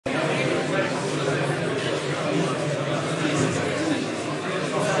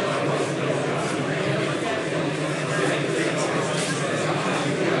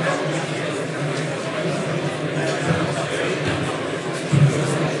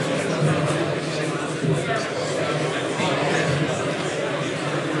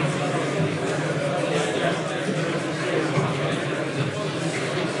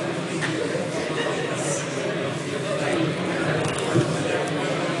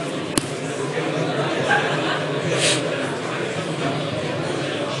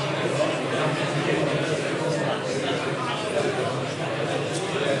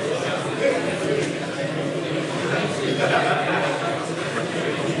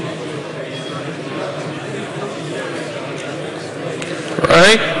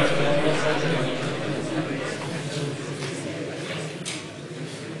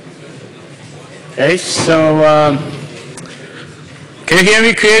Okay, so can you hear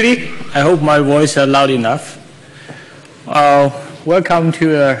me clearly? I hope my voice is loud enough. Welcome to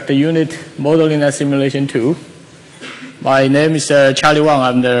the unit Modeling and Simulation 2. My name is Charlie Wang.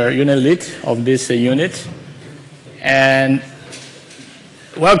 I'm the unit lead of this unit. And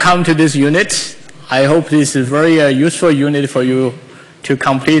welcome to this unit. I hope this is a very useful unit for you to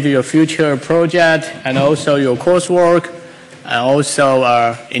complete your future project and also your coursework, and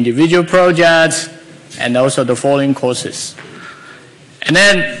also individual projects, and also the following courses. And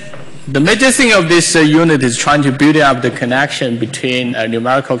then the major thing of this unit is trying to build up the connection between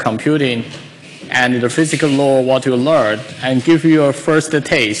numerical computing and the physical law, what you learned, and give you a first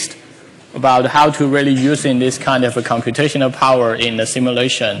taste about how to really using this kind of a computational power in the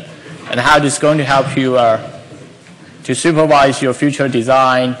simulation, and how it's going to help you to supervise your future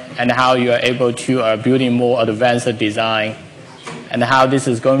design, and how you are able to building more advanced design, and how this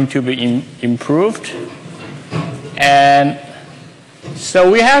is going to be improved. And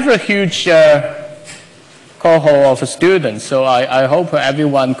so we have a huge cohort of students, so I hope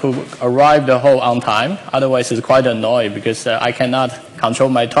everyone could arrive the hall on time. Otherwise, it's quite annoying because I cannot control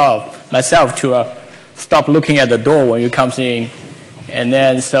myself to stop looking at the door when you come in. And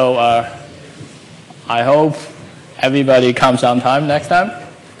then, so I hope everybody comes on time next time.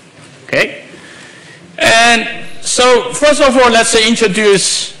 Okay. And so, first of all, let's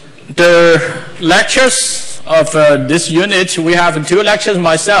introduce the lectures of this unit. We have 2 lectures,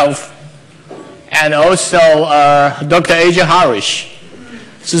 myself, and also Dr. AJ Harish.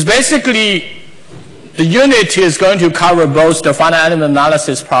 So basically, the unit is going to cover both the finite element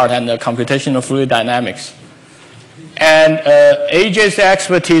analysis part and the computational fluid dynamics. And AJ's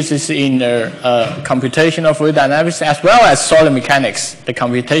expertise is in computational fluid dynamics as well as solid mechanics, the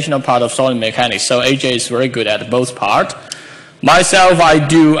computational part of solid mechanics. So AJ is very good at both parts. Myself, I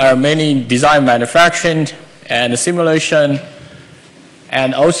do mainly design, manufacturing, and simulation,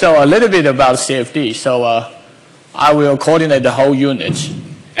 and also a little bit about CFD. So I will coordinate the whole unit.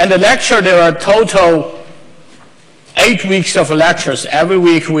 And the lecture, there are total 8 weeks of lectures. Every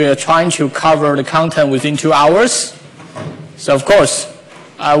week we are trying to cover the content within 2 hours. So of course,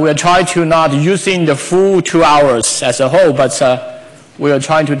 we'll try to not using the full 2 hours as a whole, but we are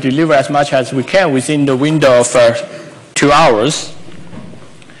trying to deliver as much as we can within the window of 2 hours.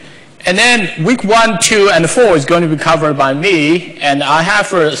 And then week 1, 2, and 4 is going to be covered by me, and I have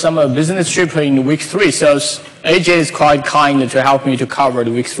some business trip in week 3. So AJ is quite kind to help me to cover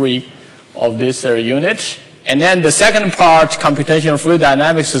the week 3 of this unit. And then the second part, computational fluid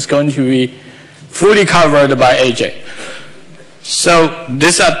dynamics, is going to be fully covered by AJ. So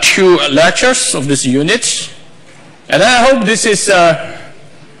these are 2 lectures of this unit. And I hope this is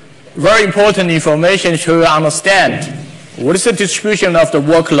very important information to understand what is the distribution of the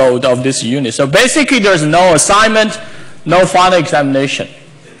workload of this unit. So basically, there's no assignment, no final examination.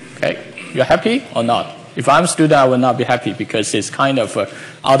 Okay, you happy or not? If I'm a student, I will not be happy because it's kind of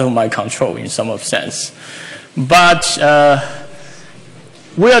out of my control in some sense. But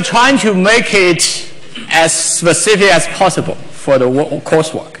we are trying to make it as specific as possible for the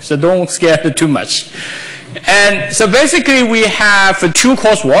coursework. So don't scare it too much. And so basically, we have 2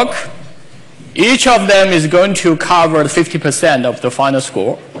 coursework. Each of them is going to cover 50% of the final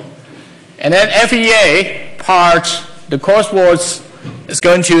score. And then FEA part, the coursework is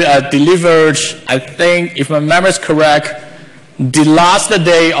going to deliver, I think, if my memory is correct, the last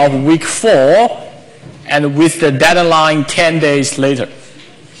day of week 4, and with the deadline 10 days later.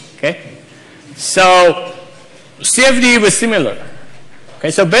 Okay? So CFD was similar.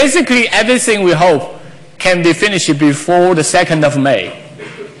 Okay, so basically everything we hope can be finished before the 2nd of May,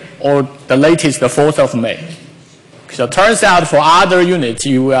 or the latest, the 4th of May. So it turns out for other units,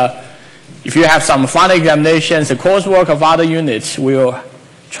 if you have some final examinations, the coursework of other units, we'll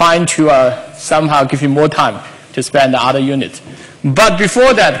try to somehow give you more time to spend the other units. But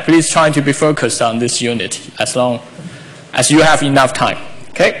before that, please try to be focused on this unit as long as you have enough time.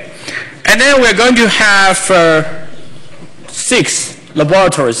 Okay? And then we're going to have 6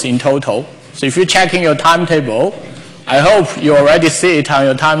 laboratories in total. So if you're checking your timetable, I hope you already see it on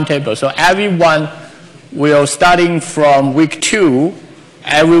your timetable. So everyone will, starting from week 2,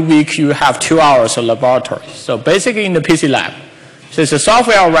 every week you have 2 hours of laboratory. So basically in the PC lab. So it's a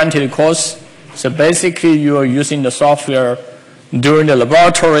software-oriented course. So basically you are using the software during the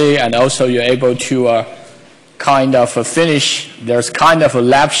laboratory, and also you're able to kind of finish. There's kind of a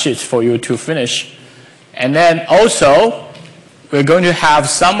lab sheet for you to finish. And then also, we're going to have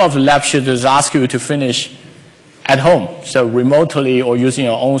some of the lab sheets that ask you to finish at home, so remotely or using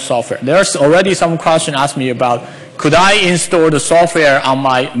your own software. There's already some question asked me about, could I install the software on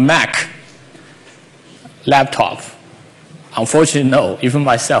my Mac? laptop? Unfortunately, no. Even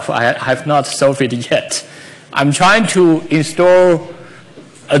myself, I have not solved it yet. I'm trying to install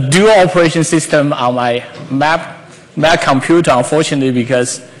a dual operation system on my Mac computer, unfortunately,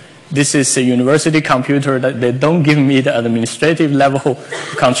 because this is a university computer that they don't give me the administrative level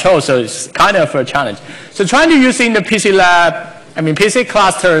control, so it's kind of a challenge. So trying to use in the PC lab, PC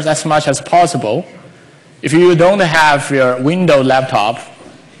clusters as much as possible. If you don't have your Windows laptop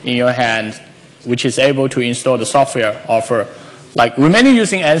in your hand, which is able to install the software offer, like we're mainly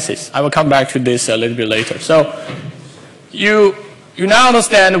using ANSYS. I will come back to this a little bit later. So you now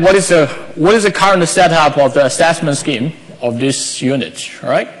understand what is the current setup of the assessment scheme of this unit, all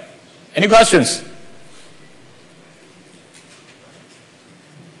right? Any questions?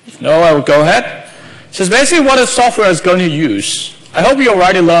 If no, I will go ahead. So it's basically what the software is going to use. I hope you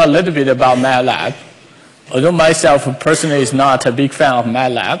already learned a little bit about MATLAB, although myself personally is not a big fan of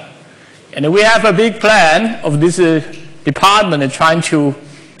MATLAB. And we have a big plan of this department trying to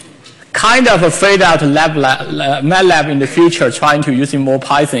kind of fade out MATLAB in the future, trying to using more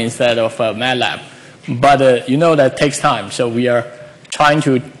Python instead of MATLAB. But you know that takes time, so we are trying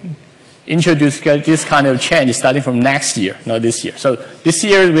to introduce this kind of change starting from next year, not this year. So this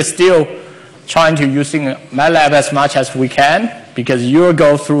year we're still trying to using MATLAB as much as we can, because you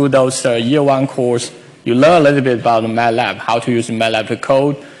go through those year one course, you learn a little bit about MATLAB, how to use MATLAB to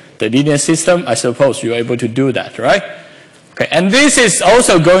code the linear system. I suppose you're able to do that, right? Okay, and this is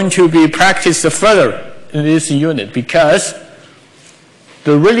also going to be practiced further in this unit, because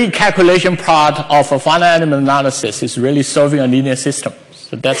the really calculation part of a finite element analysis is really solving a linear system.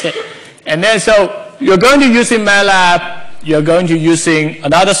 So that's it. And then so you're going to using MATLAB, you're going to using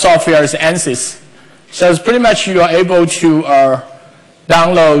another software is ANSYS. So it's pretty much you are able to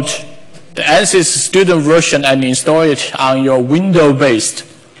download the ANSYS student version and install it on your Windows-based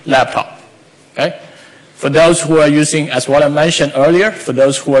laptop. Okay? For those who are using, as what I mentioned earlier, for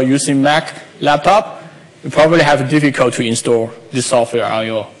those who are using Mac laptop, you probably have difficulty to install this software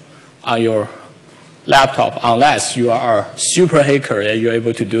on your laptop unless you are a super hacker and you're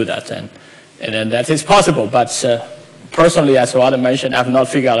able to do that. And then that is possible, but personally, as what I mentioned, I have not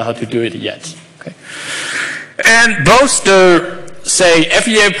figured out how to do it yet. Okay? And both the, say,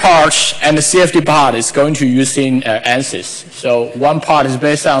 FEA part and the CFD part is going to using ANSYS. So one part is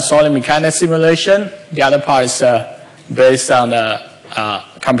based on solid mechanics simulation. The other part is based on the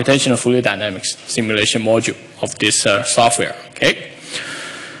computational fluid dynamics simulation module of this software. Okay?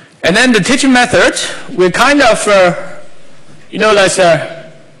 And then the teaching method, we kind of, there's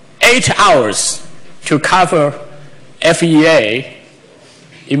 8 hours to cover FEA.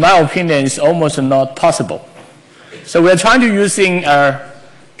 In my opinion, is almost not possible. So we're trying to using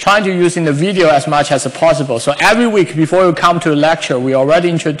the video as much as possible. So every week before you come to the lecture, we already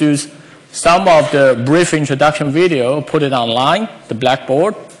introduce some of the brief introduction video, put it online, the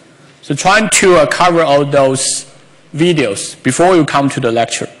Blackboard. So trying to cover all those videos before you come to the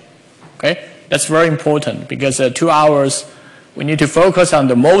lecture. Okay? That's very important because 2 hours, we need to focus on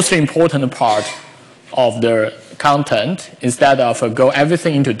the most important part of the content instead of go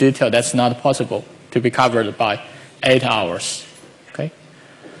everything into detail. That's not possible to be covered by 8 hours. Okay?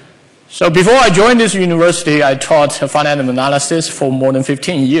 So before I joined this university, I taught finite element analysis for more than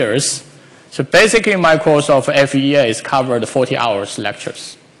 15 years. So basically my course of FEA is covered 40 hours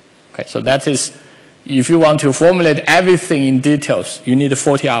lectures. Okay, so that is, if you want to formulate everything in details, you need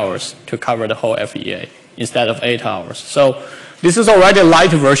 40 hours to cover the whole FEA instead of 8 hours. So this is already a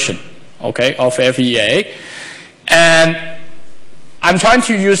light version, okay, of FEA. And I'm trying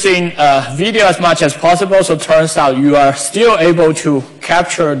to using video as much as possible, so it turns out you are still able to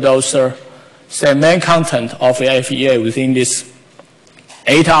capture those say main content of the FEA within this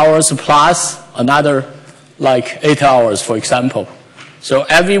 8 hours plus another like 8 hours, for example. So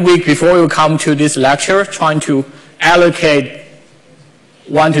every week before you come to this lecture, trying to allocate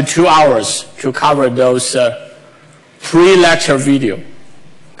 1 to 2 hours to cover those pre-lecture video.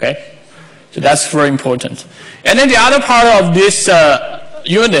 Okay? So that's very important. And then the other part of this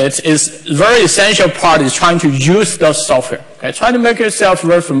unit is very essential part is trying to use the software. Okay? Try to make yourself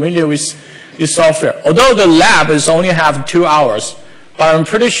very familiar with this software. Although the lab is only have 2 hours, but I'm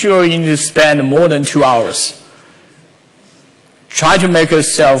pretty sure you need to spend more than 2 hours. Try to make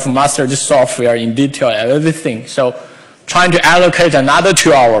yourself master this software in detail and everything. So trying to allocate another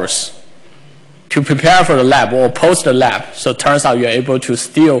 2 hours to prepare for the lab or post the lab. So it turns out you're able to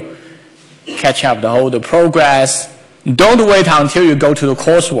still catch up the progress. Don't wait until you go to the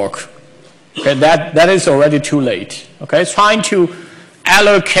coursework. Okay, that is already too late. Okay, trying to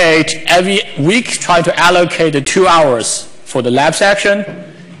allocate every week, try to allocate 2 hours for the lab section,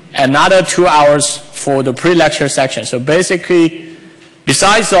 another 2 hours for the pre-lecture section. So basically,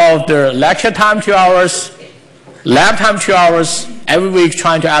 besides of the lecture time 2 hours, lab time 2 hours, every week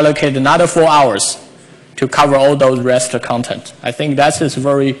trying to allocate another 4 hours to cover all those rest of content. I think that's a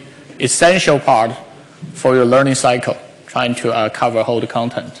very essential part for your learning cycle, trying to cover whole the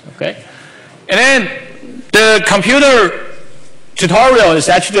content, okay? And then the computer tutorial is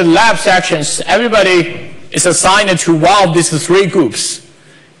actually the lab sections. Everybody is assigned to one of these 3 groups.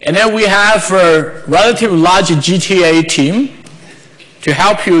 And then we have a relatively large GTA team to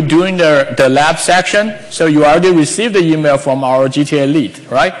help you during the lab section. So you already received the email from our GTA lead,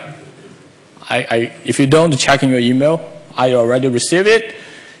 right? If you don't check in your email, I already received it.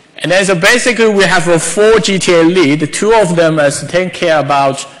 And then so basically we have 4 GTA lead. 2 of them is taking care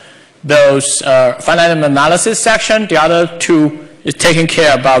about those finite analysis section. The other 2 is taking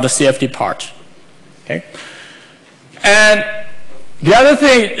care about the CFD part. Okay? And the other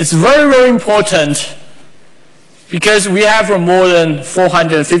thing is very, very important because we have more than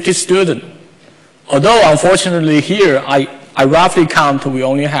 450 students. Although unfortunately here, I roughly count we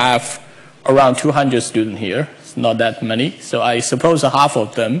only have around 200 students here. It's not that many. So I suppose half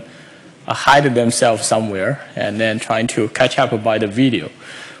of them hide themselves somewhere and then trying to catch up by the video.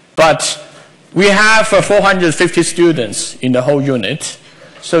 But we have 450 students in the whole unit.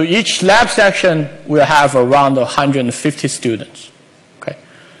 So each lab section will have around 150 students. Okay?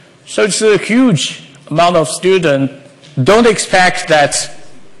 So it's a huge amount of students. Don't expect that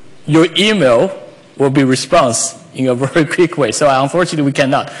your email will be response in a very quick way. So unfortunately we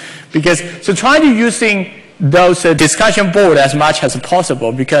cannot. So try to using those discussion board as much as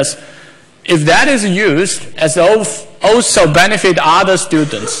possible, because if that is used as also benefit other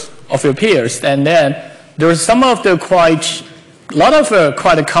students of your peers, and then there are some of the quite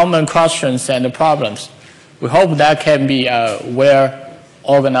common questions and problems. We hope that can be well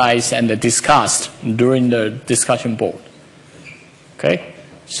organized and discussed during the discussion board. Okay?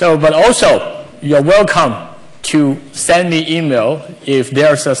 So, but also, you're welcome to send me email if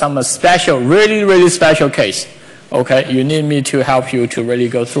there's some special, really, really special case. Okay? You need me to help you to really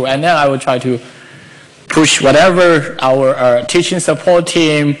go through. And then I will try to push whatever our teaching support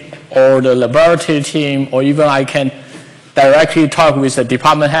team or the laboratory team, or even I can directly talk with the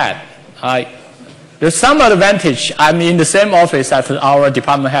department head. There's some advantage. I'm in the same office as our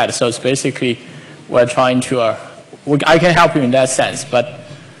department head, so it's basically we're trying to, I can help you in that sense. But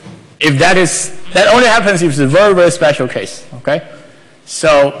if that only happens if it's a very, very special case, okay?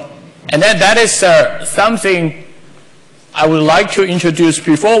 So, and then that is something I would like to introduce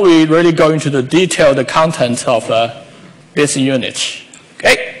before we really go into the detailed content of this unit,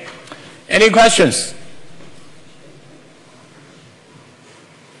 okay? Any questions?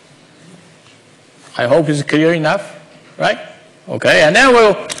 I hope it's clear enough, right? Okay, and then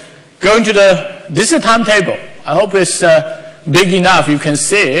we'll go into this is a timetable. I hope it's big enough you can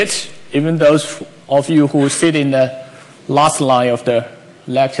see it, even those of you who sit in the last line of the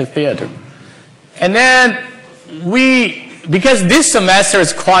lecture theater. And then because this semester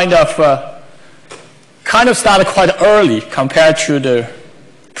is kind of started quite early compared to the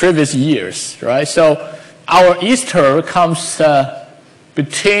previous years, right? So our Easter comes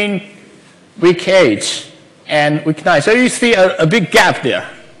between week 8 and week 9. So you see a big gap there,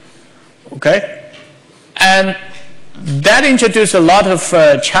 okay? And that introduced a lot of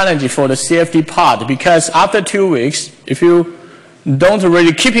challenges for the CFD part, because after 2 weeks, if you don't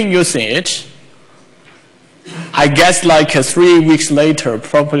really keep using it, I guess like 3 weeks later,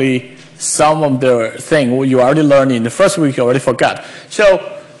 probably some of the thing you already learned in the first week you already forgot.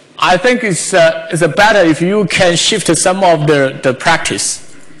 So I think it's better if you can shift some of the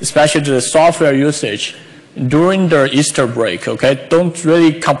practice, especially the software usage, during the Easter break, okay? Don't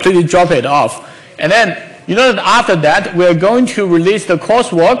really completely drop it off. And then, you know, after that, we're going to release the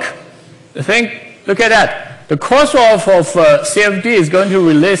coursework. Look at that. The coursework of CFD is going to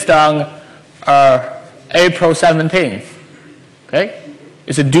release on April 17th, okay?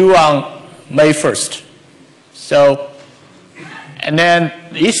 It's due on May 1st. So, and then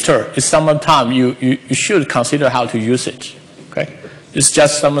Easter is summertime. You should consider how to use it, okay? It's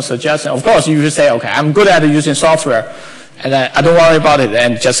just some suggestion. Of course, you should say, okay, I'm good at using software, and I don't worry about it,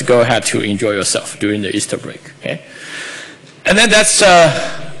 and just go ahead to enjoy yourself during the Easter break, okay? And then that's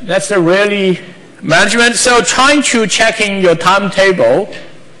the really management. So trying to check in your timetable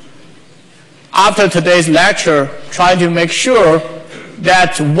after today's lecture, trying to make sure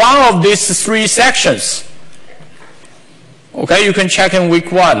that one of these 3 sections, okay, you can check in week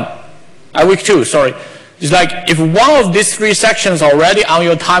 2, sorry. It's like if one of these 3 sections already on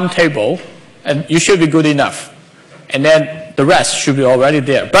your timetable, and you should be good enough. And then the rest should be already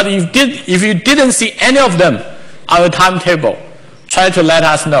there. But if you didn't see any of them on the timetable, try to let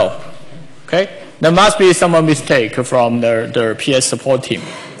us know. Okay? There must be some mistake from their PS support team.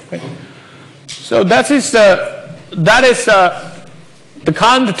 Okay? So that is the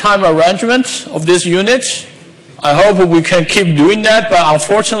current time arrangement of this unit. I hope we can keep doing that, but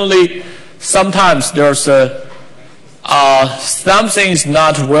unfortunately, sometimes there's something is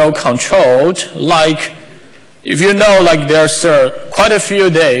not well controlled. Like, if you know, like there's quite a few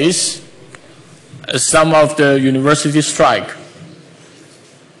days, some of the university strike,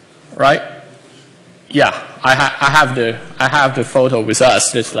 right? Yeah, I have the photo with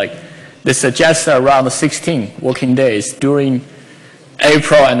us. It's like they suggest around 16 working days during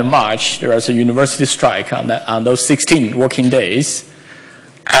April and March. There is a university strike on those 16 working days,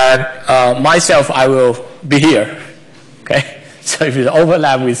 and myself, I will be here. Okay, so if it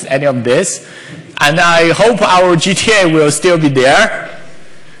overlap with any of this, and I hope our GTA will still be there,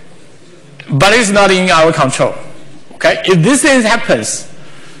 but it's not in our control. Okay, if this thing happens,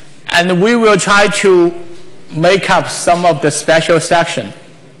 and we will try to make up some of the special section.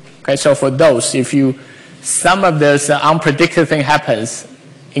 Okay, so for those, if some of this unpredicted thing happens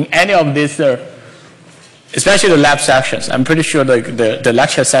in any of these, especially the lab sections, I'm pretty sure the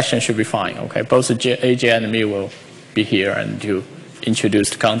lecture section should be fine. Okay, both AJ and me will be here and to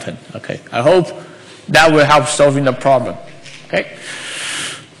introduce the content. Okay, I hope that will help solving the problem. Okay,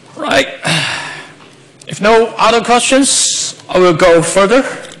 right. If no other questions, I will go further.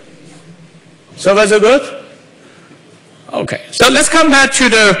 So that's good. Okay, so let's come back to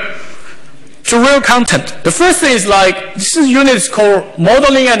real content. The first thing is like this unit is called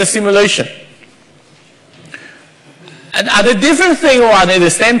modeling and simulation. And are they different thing or are they the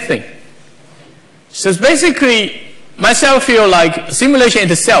same thing? So it's basically, myself feel like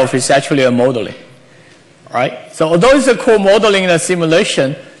simulation itself is actually a modeling, right? So although it's called modeling and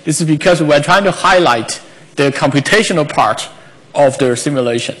simulation, this is because we're trying to highlight the computational part of the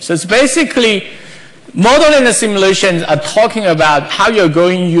simulation. So it's basically modeling and simulation are talking about how you're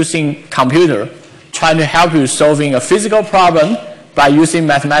going using computer, trying to help you solving a physical problem by using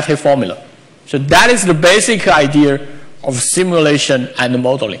mathematical formula. So that is the basic idea of simulation and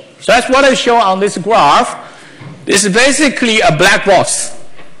modeling. So that's what I show on this graph. This is basically a black box.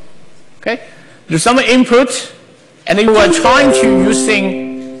 Okay? There's some input, and then we're trying to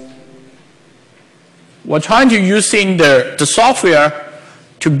using the software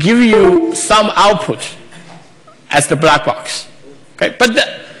to give you some output as the black box. Okay? But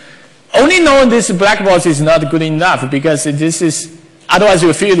only knowing this black box is not good enough, because this is, otherwise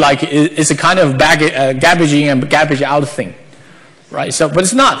you feel like it's a kind of garbage in and garbage out thing. Right? So, but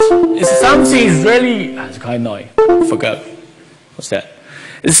it's not. It's something really, it's quite annoying. I forgot. What's that?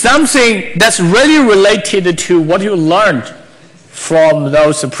 It's something that's really related to what you learned from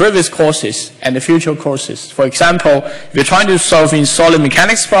those previous courses and the future courses. For example, if you're trying to solve in solid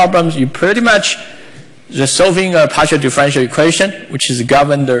mechanics problems, you pretty much just solving a partial differential equation, which is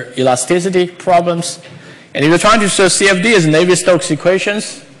govern the elasticity problems. And if you're trying to solve CFD as Navier-Stokes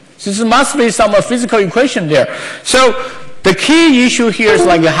equations, so there must be some physical equation there. So the key issue here is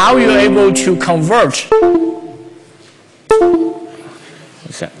like how you're able to convert.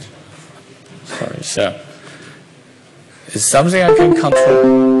 What's that? Sorry, so it's something I can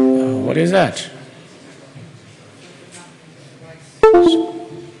control. What is that?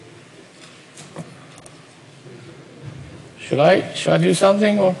 Should I do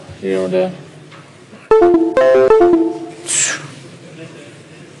something or here or there?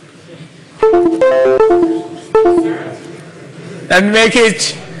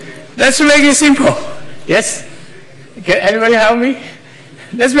 Let's make it simple. Yes? Can anybody help me?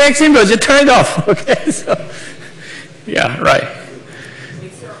 Let's make it simple. Just turn it off. Okay. So, yeah, right. Our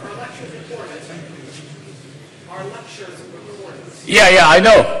lectures recorded. Our lectures recorded. Yeah, I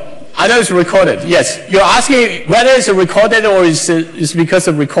know. I know it's recorded. Yes. You're asking whether it's recorded or is because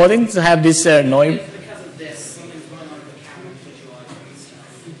of recording to have this noise? It's because of this. Something's going on with the camera visualizing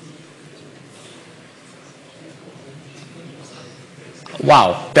stuff.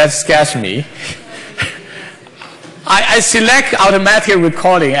 Wow, that scares me. I select automatic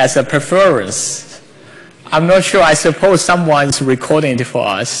recording as a preference. I'm not sure. I suppose someone's recording it for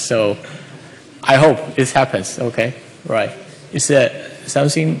us, so I hope this happens. Okay, right. Is there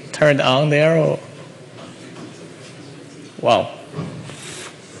something turned on there? Or? Wow.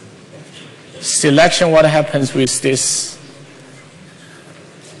 Selection, what happens with this?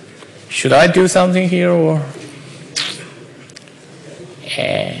 Should I do something here or?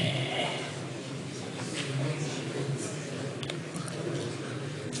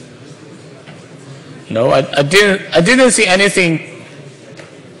 No, I didn't see anything.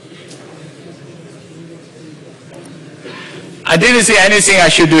 I didn't see anything I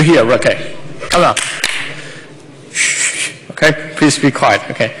should do here. Okay, come on. Okay, please be quiet.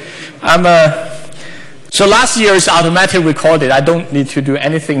 Okay, so last year is automatically recorded. I don't need to do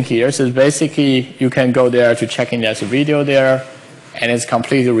anything here. So basically, you can go there to check in. There's a video there, and it's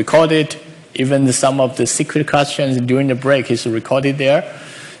completely recorded. Even some of the secret questions during the break is recorded there.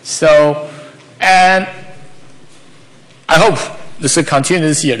 So, and I hope this will continue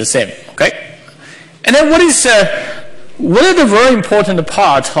this year the same. Okay, and then what are the very important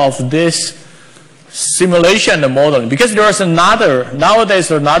part of this simulation and modeling? Because there's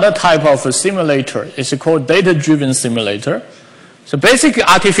nowadays another type of a simulator. It's called data-driven simulator. So basically,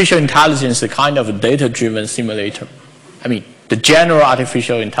 artificial intelligence is a kind of a data-driven simulator. I mean, the general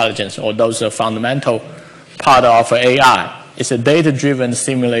artificial intelligence, or those are fundamental part of AI. It's a data-driven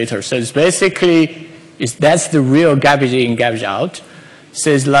simulator. So it's basically, that's the real garbage in, garbage out.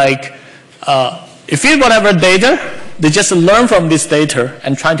 So it's like, if you whatever data, they just learn from this data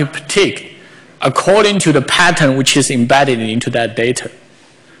and try to predict according to the pattern which is embedded into that data.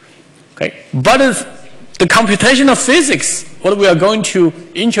 Okay? But the computational physics, what we are going to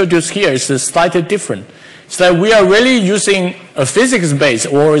introduce here is slightly different. It's that we are really using a physics-based,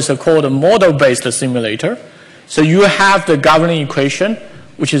 or it's called a model-based simulator. So you have the governing equation,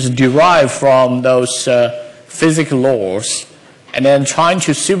 which is derived from those physics laws, and then trying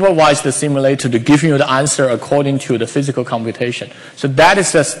to supervise the simulator to give you the answer according to the physical computation. So that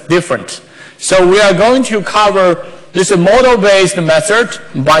is just different. So we are going to cover this model-based method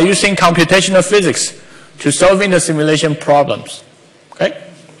by using computational physics to solving the simulation problems. Okay?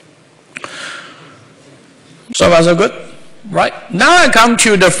 So far so good? Right. Now I come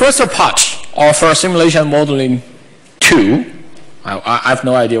to the first part of simulation modeling 2. I have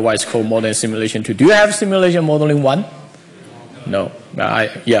no idea why it's called modeling simulation 2. Do you have simulation modeling 1? No. I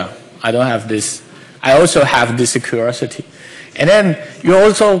don't have this. I also have this curiosity. And then you're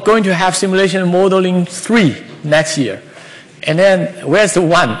also going to have simulation modeling 3 next year. And then where's the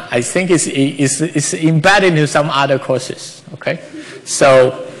 1? I think it's embedded into some other courses. Okay?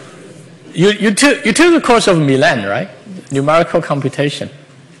 So you took the course of Milan, right? Numerical computation.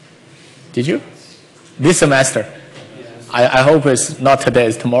 Did you? This semester. I hope it's not today,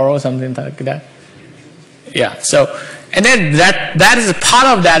 it's tomorrow or something like that. Yeah. So, and then that is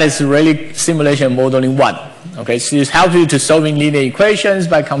part of that is really simulation modeling 1. Okay, so it helps you to solving linear equations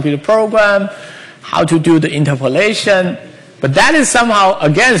by computer program, how to do the interpolation. But that is somehow,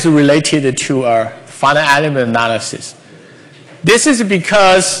 again, is related to finite element analysis. This is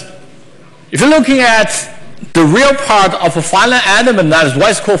because if you're looking at the real part of a finite element analysis,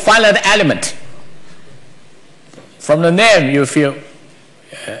 what is called finite element? From the name, you feel,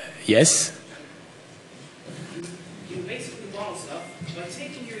 yes? You basically model stuff by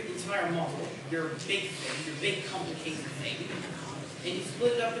taking your entire model, your big thing, your big complicated thing, and you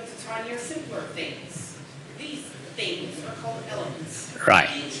split it up into tinier, simpler things. These things are called elements. Right.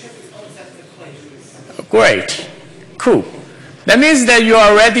 Each has its own set of equations. Great. Cool. That means that you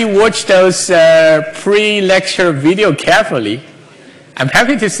already watched those pre-lecture video carefully. I'm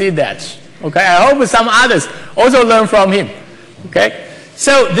happy to see that. Okay, I hope some others also learn from him. Okay,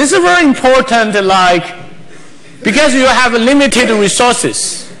 so this is very important, like, because you have limited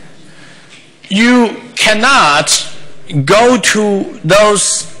resources, you cannot go to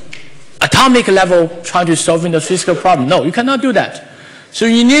those atomic level trying to solving the physical problem. No, you cannot do that. So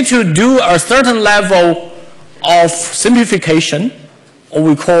you need to do a certain level of simplification, or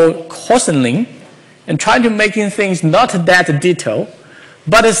we call coarsening, and try to making things not that detailed,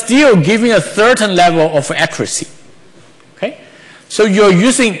 but still giving a certain level of accuracy. Okay? So you're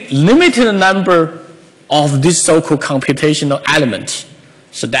using limited number of these so-called computational elements.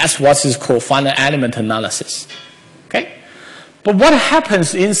 So that's what is called finite element analysis. Okay? But what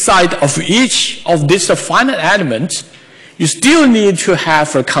happens inside of each of these finite elements, you still need to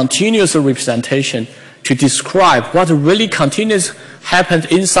have a continuous representation to describe what really continues happens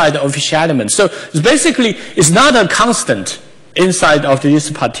inside of each element. So it's basically, it's not a constant inside of this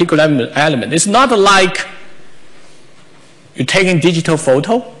particular element. It's not like you're taking digital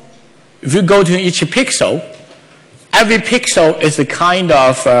photo. If you go to each pixel, every pixel is a kind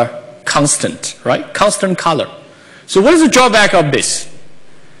of constant, right? Constant color. So what is the drawback of this?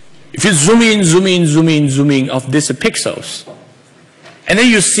 If you zoom in, zoom in, zoom in, zoom in of these pixels, and then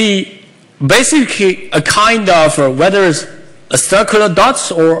you see basically a kind of, whether it's a circular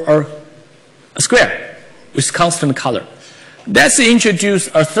dots or a square with constant color. That's introduce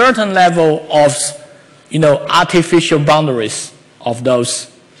a certain level of, artificial boundaries of those.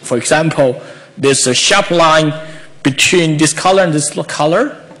 For example, there's a sharp line between this color and this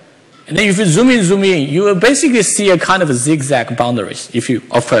color. And then if you zoom in, you will basically see a kind of a zigzag boundaries if you,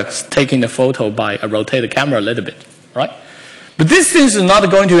 of course, taking the photo by rotate the camera a little bit, right? But this thing is not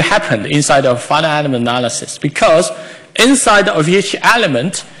going to happen inside of finite element analysis because inside of each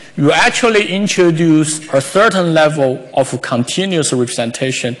element, you actually introduce a certain level of continuous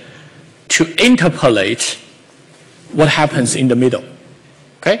representation to interpolate what happens in the middle,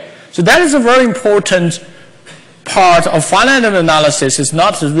 okay? So that is a very important part of finite element analysis. Is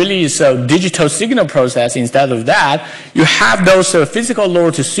not really a digital signal process. Instead of that, you have those physical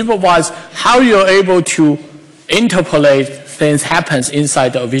laws to supervise how you're able to interpolate things happens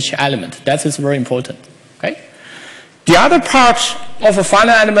inside of each element. That is very important, okay? The other part of a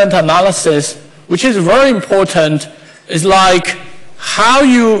finite element analysis, which is very important, is like how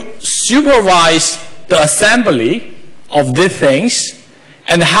you supervise the assembly of these things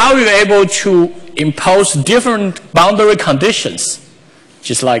and how you're able to impose different boundary conditions.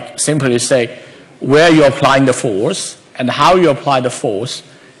 Just like simply say where you're applying the force and how you apply the force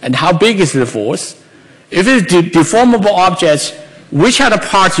and how big is the force. If it's deformable objects, which are the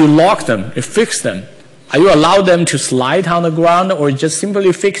parts you lock them, you fix them? Are you allow them to slide on the ground or just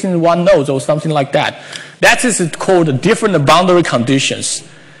simply fixing one node or something like that? That is called different boundary conditions.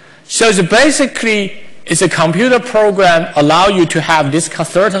 So it's basically, it's a computer program allow you to have this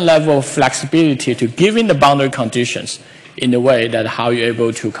certain level of flexibility to give in the boundary conditions in the way that how you're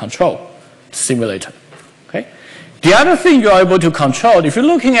able to control the simulator. Okay? The other thing you're able to control, if you're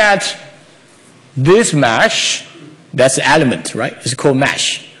looking at this mesh, that's the element, right? It's called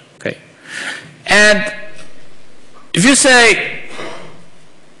mesh. Okay? And if you say,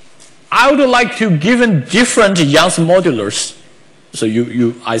 I would like to give in different Young's modulus, so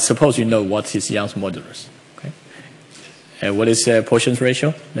I suppose you know what is Young's modulus. Okay? And what is Poisson's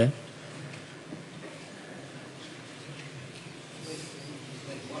ratio? Then?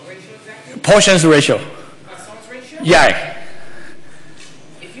 What ratio exactly? Poisson's ratio. Poisson's ratio? Yeah.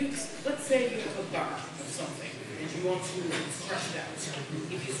 If you, let's say you have a bar of something and you want to stretch it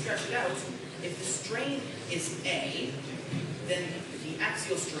out. If you stretch it out, if the strain is A, then the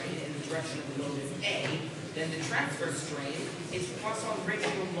axial strain in the direction of the load is A, then the transverse strain is Poisson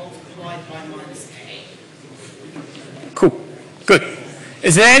ratio multiplied by minus A. Cool. Good.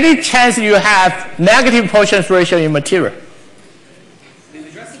 Is there any chance you have negative Poisson's ratio in material? We've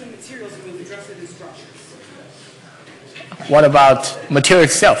addressed it in materials and we've addressed it in structures. What about material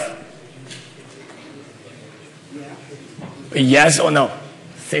itself? Yeah. Yes or no?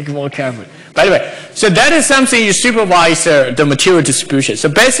 Think more carefully. By the way, so that is something you supervise the material distribution. So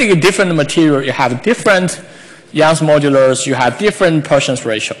basically, different material, you have different Young's modulus, you have different Poisson's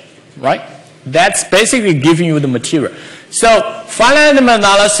ratio, right? That's basically giving you the material. So finite element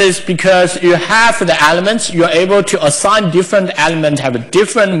analysis, because you have the elements, you're able to assign different elements, have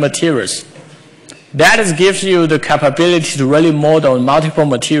different materials. That is, gives you the capability to really model multiple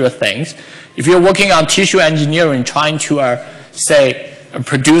material things. If you're working on tissue engineering, trying to, say,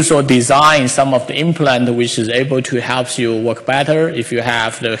 produce or design some of the implant which is able to help you work better if you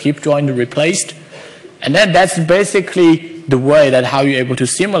have the hip joint replaced. And then that's basically the way that how you're able to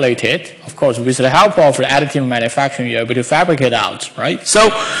simulate it. Of course, with the help of the additive manufacturing, you're able to fabricate out, right? So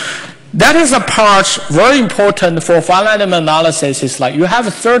that is a part very important for finite element analysis. Is like you have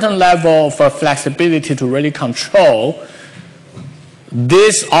a certain level of flexibility to really control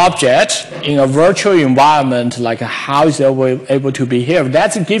this object in a virtual environment, like how is it able to behave.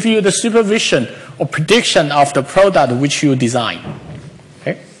 That gives you the supervision or prediction of the product which you design.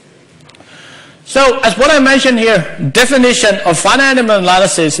 Okay? So as what I mentioned here, definition of finite element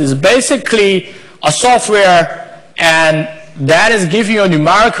analysis is basically a software, and that is giving you a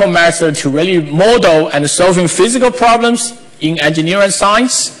numerical method to really model and solving physical problems in engineering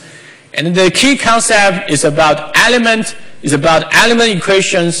science. And the key concept is about element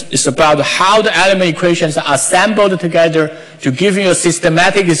equations. It's about how the element equations are assembled together to give you a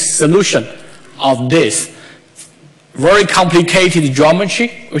systematic solution of this very complicated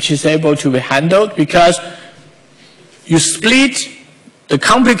geometry, which is able to be handled because you split the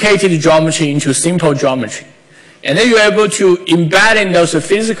complicated geometry into simple geometry. And then you're able to embed in those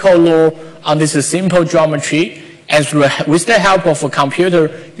physical law on this simple geometry. And with the help of a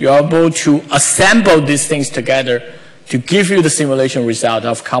computer, you're able to assemble these things together to give you the simulation result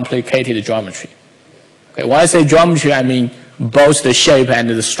of complicated geometry. Okay, when I say geometry, I mean both the shape and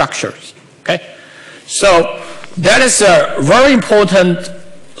the structures. Okay, so that is a very important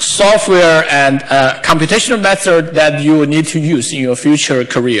software and computational method that you will need to use in your future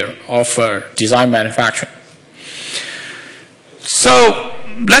career of design manufacturing. So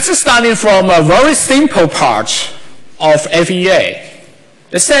let's start from a very simple part of FEA.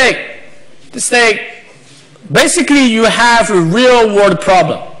 Let's say basically you have a real world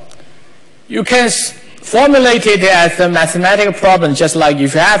problem. You can formulate it as a mathematical problem, just like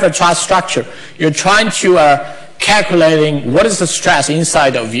if you have a truss structure, you're trying to calculating what is the stress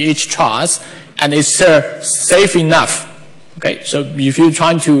inside of each truss, and it's safe enough. Okay, so if you're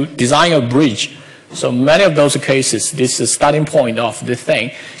trying to design a bridge, so many of those cases, this is the starting point of the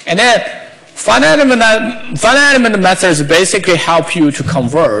thing. And then finite element methods basically help you to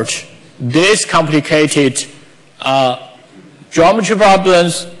convert this complicated geometry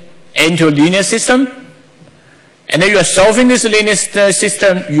problems into a linear system. And then you are solving this linear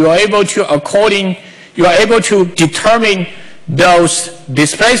system, you are able to determine those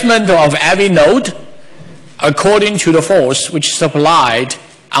displacement of every node according to the force which is applied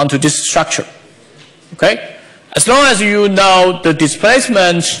onto this structure. Okay? As long as you know the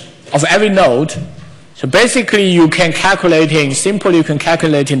displacement of every node, so basically you can simply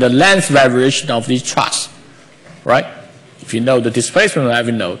calculate the length variation of this truss, right? If you know the displacement of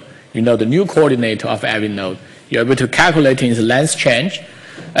every node, you know the new coordinate of every node, you're able to calculate the length change.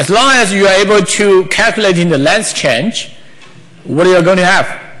 As long as you are able to calculate the length change, what are you going to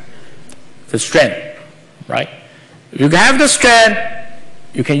have? The strain, right? If you have the strain,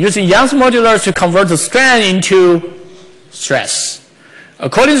 you can use the Young's modulus to convert the strain into stress.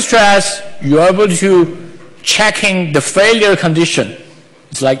 According to stress, you are able to checking the failure condition.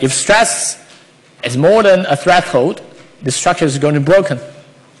 It's like if stress is more than a threshold, the structure is going to be broken,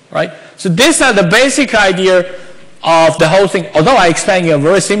 right? So these are the basic idea of the whole thing. Although I explain in a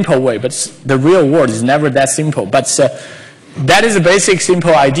very simple way, but the real world is never that simple. But that is a basic,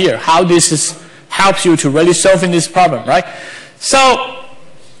 simple idea, how this helps you to really solving this problem, right? So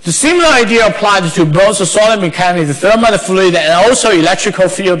the similar idea applies to both the solid mechanics, thermal fluid, and also electrical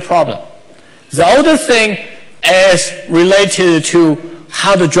field problem. The other thing is related to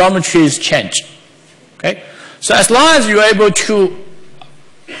how the geometry is changed. Okay? So as long as you're able to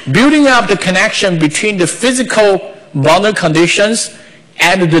building up the connection between the physical boundary conditions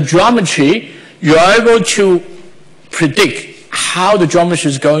and the geometry, you are able to predict how the geometry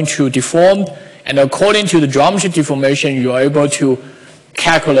is going to deform, and according to the geometry deformation, you are able to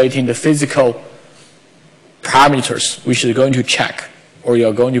calculating the physical parameters which you're going to check or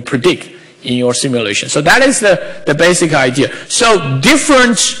you're going to predict in your simulation. So that is the basic idea. So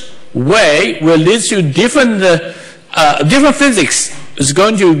different way will lead to different physics is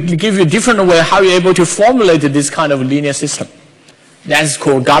going to give you a different way how you're able to formulate this kind of linear system. That's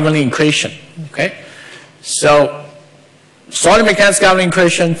called governing equation. Okay? So solid mechanics governing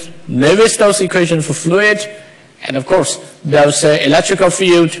equations, Navier-Stokes equation for fluid, and of course, those electrical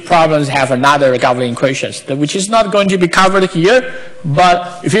field problems have another governing equations, which is not going to be covered here.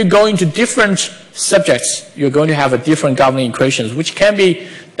 But if you go into different subjects, you're going to have a different governing equations, which can be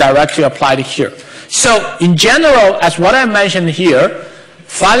directly applied here. So in general, as what I mentioned here,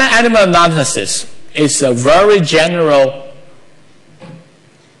 finite element analysis is a very general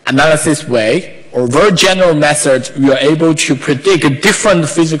analysis way or very general method. You are able to predict a different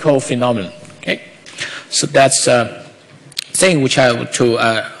physical phenomenon. Okay? So that's a thing which I want to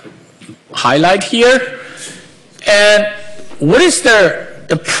highlight here. And what is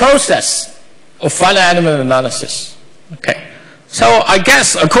the process of finite element analysis? Okay. So I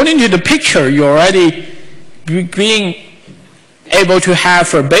guess according to the picture, you're already being able to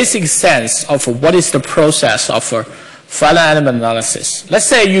have a basic sense of what is the process of finite element analysis. Let's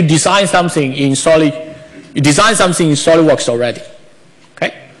say you design something in SolidWorks already.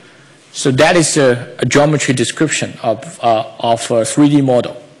 So that is a geometry description of a 3D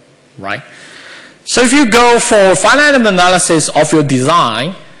model, right? So if you go for finite element analysis of your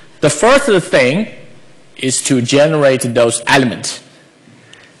design, the first thing is to generate those elements.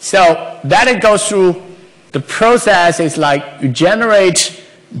 So that it goes through the process is like you generate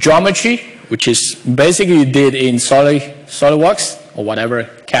geometry, which is basically you did in SolidWorks or whatever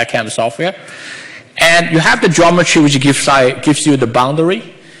CAD/CAM software, and you have the geometry which gives you the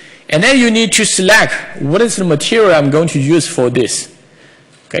boundary. And then you need to select what is the material I'm going to use for this.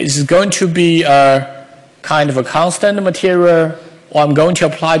 Okay, this is going to be a kind of a constant material, or I'm going to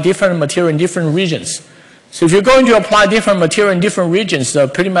apply different material in different regions. So if you're going to apply different material in different regions,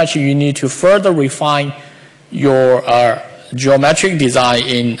 pretty much you need to further refine your geometric design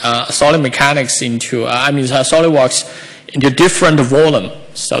in solid mechanics into, SolidWorks into different volume.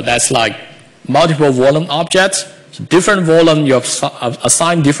 So that's like multiple volume objects. So different volume, you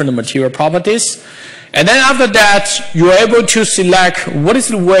assign different material properties. And then after that, you're able to select what is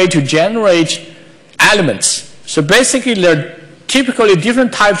the way to generate elements. So basically, there are typically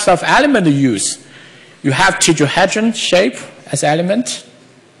different types of element use. You have tetrahedron shape as element.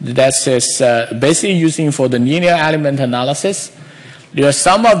 That is basically using for the linear element analysis. There are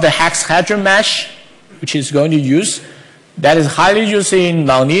some of the hexahedron mesh, which is going to use. That is highly used in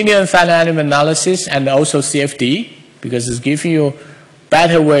nonlinear finite element analysis and also CFD, because it's giving you a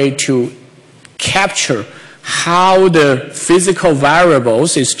better way to capture how the physical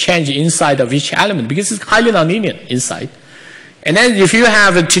variables is changed inside of each element, because it's highly nonlinear inside. And then if you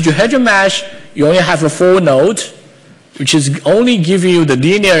have a tetrahedron mesh, you only have a 4 node, which is only giving you the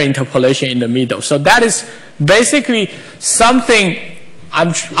linear interpolation in the middle. So that is basically something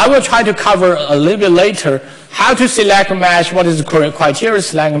I will try to cover a little bit later, how to select a mesh, what is the criteria to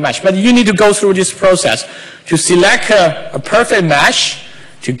select a mesh. But you need to go through this process to select a perfect mesh,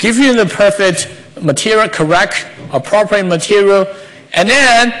 to give you the perfect material, correct, appropriate material, and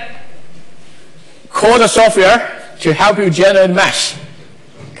then call the software to help you generate a mesh.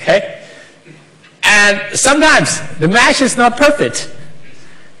 Okay? And sometimes the mesh is not perfect.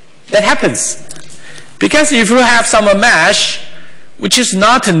 That happens. Because if you have some mesh which is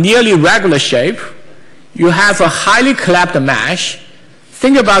not a nearly regular shape, you have a highly collapsed mesh,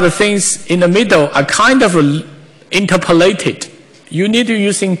 think about the things in the middle are kind of interpolated. You need to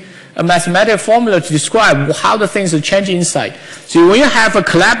using a mathematical formula to describe how the things are changing inside. So when you have a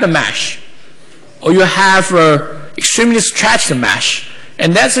collapsed mesh, or you have an extremely stretched mesh,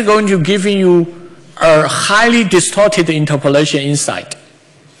 and that's going to give you a highly distorted interpolation inside.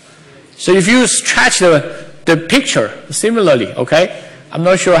 So if you stretch the picture similarly, okay? I'm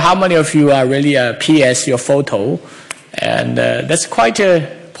not sure how many of you are really PS your photo, and that's quite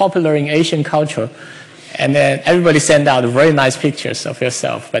popular in Asian culture. And then everybody send out very nice pictures of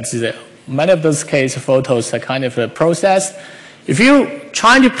yourself, but many of those case photos are kind of processed. If you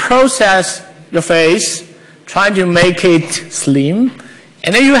trying to process your face, trying to make it slim,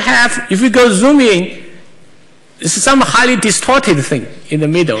 and then you have, if you go zoom in, it's some highly distorted thing in the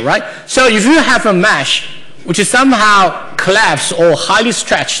middle, right? So if you have a mesh which is somehow collapsed or highly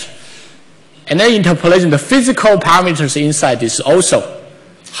stretched, and then interpolation, the physical parameters inside is also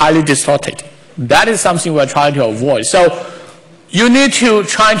highly distorted. That is something we're trying to avoid. So you need to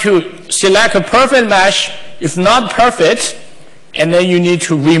try to select a perfect mesh, if not perfect, and then you need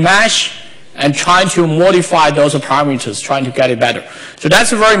to remesh and try to modify those parameters, trying to get it better. So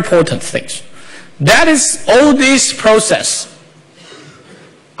that's a very important thing. That is all this process.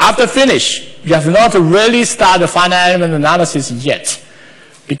 After finish, you have not really started finite element analysis yet,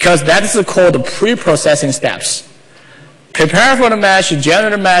 because that is called the pre-processing steps. Prepare for the mesh,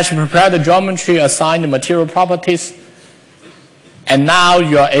 generate the mesh, prepare the geometry, assign the material properties, and now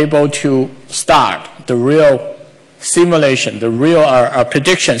you are able to start the real simulation, the real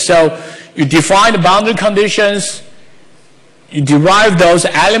prediction. So you define the boundary conditions, you derive those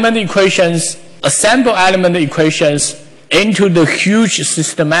element equations, assemble element equations into the huge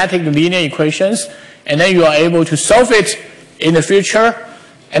systematic linear equations, and then you are able to solve it in the future,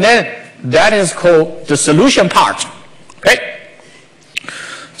 and then that is called the solution part. Okay?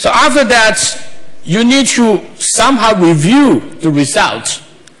 So after that, you need to somehow review the results.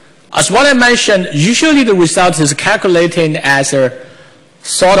 As what I mentioned, usually the result is calculated as a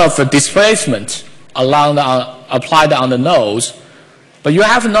sort of a displacement along applied on the nodes, but you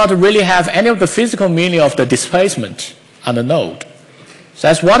have not really have any of the physical meaning of the displacement on the node. So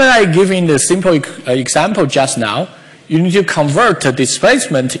that's what I give in the simple example just now. You need to convert the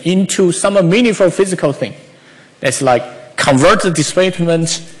displacement into some meaningful physical thing. It's like convert the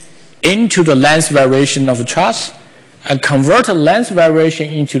displacement into the length variation of the truss, and convert the length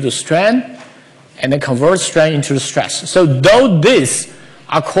variation into the strain, and then convert strain into the stress. So though these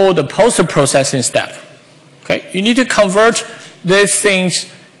are called the post-processing step. Okay? You need to convert these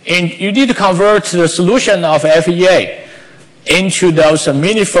things you need to convert the solution of FEA into those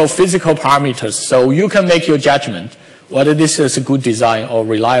meaningful physical parameters, so you can make your judgment whether this is a good design or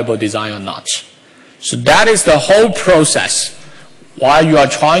reliable design or not. So that is the whole process while you are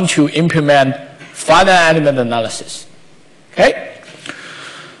trying to implement finite element analysis. Okay?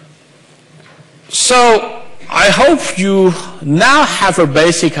 So I hope you now have a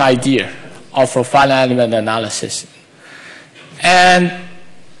basic idea of a finite element analysis. And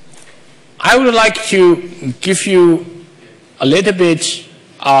I would like to give you a little bit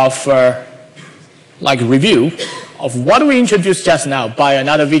of like review of what we introduced just now by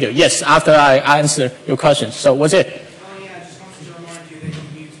another video. Yes, after I answer your questions. So what's it? Oh yeah,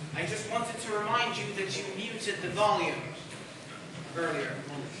 I just wanted to remind you that you muted the volume earlier.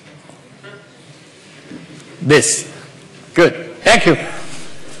 This. Good. Thank you.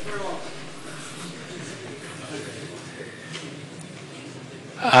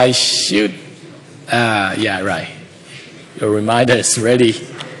 I should, yeah, right. Your reminder is really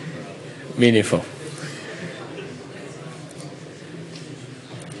meaningful.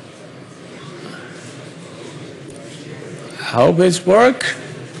 I hope it's work.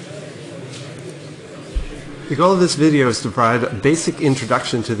 The goal of this video is to provide a basic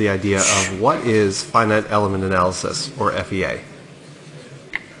introduction to the idea of what is finite element analysis, or FEA.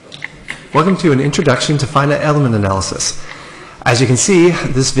 Welcome to an introduction to finite element analysis. As you can see,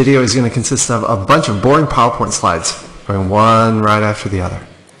 this video is going to consist of a bunch of boring PowerPoint slides, going one right after the other.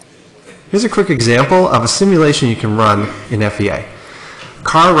 Here's a quick example of a simulation you can run in FEA.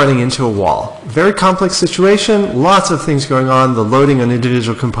 Car running into a wall. Very complex situation, lots of things going on. The loading on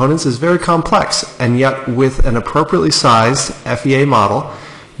individual components is very complex, and yet with an appropriately sized FEA model,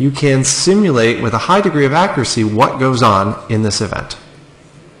 you can simulate with a high degree of accuracy what goes on in this event.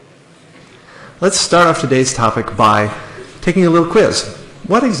 Let's start off today's topic by taking a little quiz.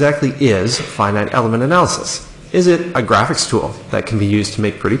 What exactly is finite element analysis? Is it a graphics tool that can be used to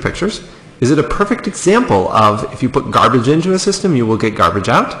make pretty pictures? Is it a perfect example of if you put garbage into a system, you will get garbage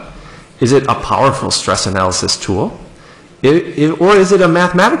out? Is it a powerful stress analysis tool? Or is it a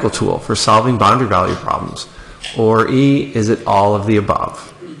mathematical tool for solving boundary value problems? Or E, is it all of the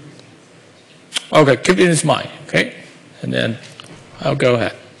above? Okay, keep it in mind, okay? And then I'll go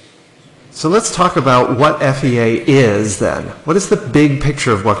ahead. So let's talk about what FEA is then. What is the big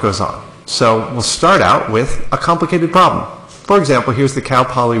picture of what goes on? So we'll start out with a complicated problem. For example, here's the Cal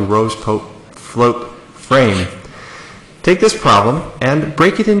Poly Rose float frame. Take this problem and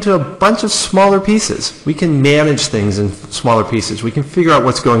break it into a bunch of smaller pieces. We can manage things in smaller pieces. We can figure out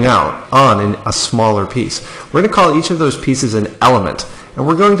what's going on in a smaller piece. We're going to call each of those pieces an element. And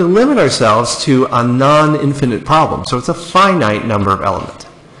we're going to limit ourselves to a non-infinite problem. So it's a finite number of elements.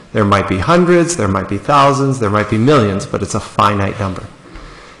 There might be hundreds, there might be thousands, there might be millions, but it's a finite number.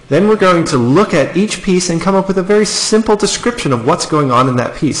 Then we're going to look at each piece and come up with a very simple description of what's going on in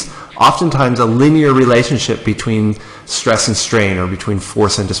that piece. Oftentimes a linear relationship between stress and strain, or between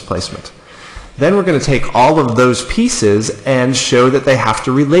force and displacement. Then we're going to take all of those pieces and show that they have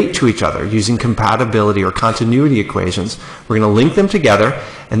to relate to each other using compatibility or continuity equations. We're going to link them together,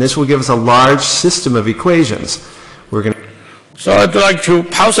 and this will give us a large system of equations. We're going to So I'd like to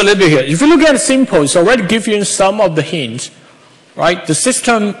pause a little bit here. If you look at simple, it's already given you some of the hints, right? The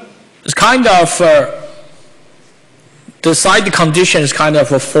system is kind of, the side condition is kind of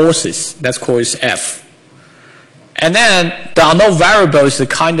forces. That's called F. And then the unknown variable is a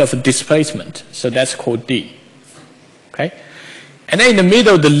kind of displacement. So that's called D. Okay? And then in the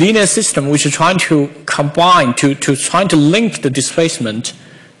middle, the linear system, which is trying to combine, trying to link the displacement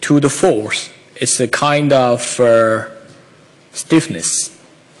to the force, it's a kind of stiffness,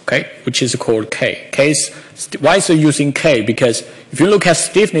 okay, which is called K. Why is it using K? Because if you look at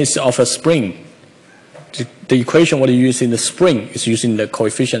stiffness of a spring, the equation what you use in the spring is using the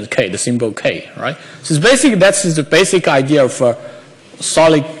coefficient K, the symbol K, right? So it's basically, that's the basic idea of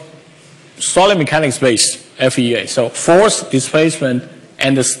solid mechanics based FEA. So force, displacement,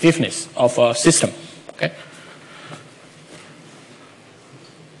 and the stiffness of a system, okay?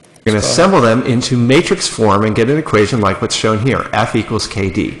 We're going to assemble them into matrix form and get an equation like what's shown here, F equals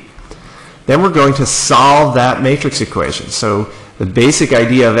KD. Then we're going to solve that matrix equation. So the basic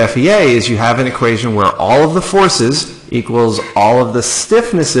idea of FEA is you have an equation where all of the forces equals all of the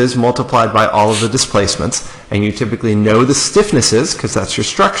stiffnesses multiplied by all of the displacements. And you typically know the stiffnesses, because that's your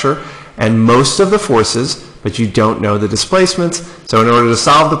structure, and most of the forces, but you don't know the displacements. So in order to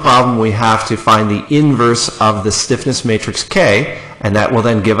solve the problem, we have to find the inverse of the stiffness matrix K, and that will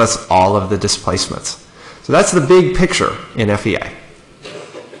then give us all of the displacements. So that's the big picture in FEA.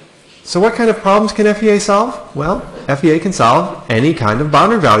 So what kind of problems can FEA solve? Well, FEA can solve any kind of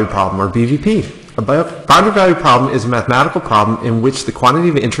boundary value problem, or BVP. A boundary value problem is a mathematical problem in which the quantity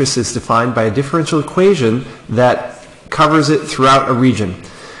of interest is defined by a differential equation that covers it throughout a region.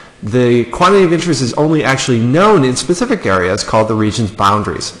 The quantity of interest is only actually known in specific areas called the region's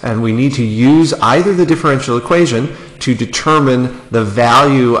boundaries, and we need to use either the differential equation to determine the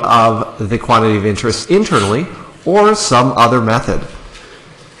value of the quantity of interest internally, or some other method.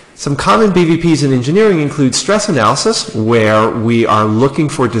 Some common BVPs in engineering include stress analysis, where we are looking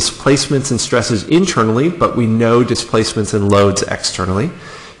for displacements and stresses internally, but we know displacements and loads externally.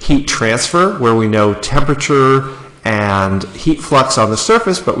 Heat transfer, where we know temperature and heat flux on the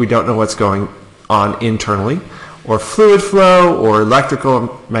surface, but we don't know what's going on internally. Or fluid flow, or electrical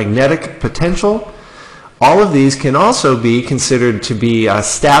or magnetic potential. All of these can also be considered to be a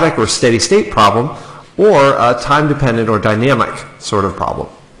static or steady state problem, or a time-dependent or dynamic sort of problem.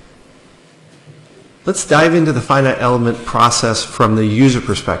 Let's dive into the finite element process from the user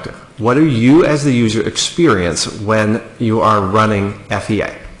perspective. What do you as the user experience when you are running FEA?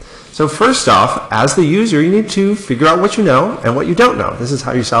 So first off, as the user, you need to figure out what you know and what you don't know. This is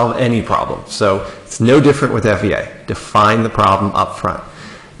how you solve any problem. So it's no different with FEA. Define the problem up front.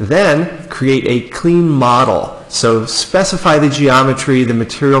 Then create a clean model. So specify the geometry, the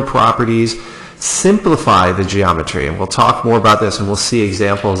material properties, simplify the geometry. And we'll talk more about this and we'll see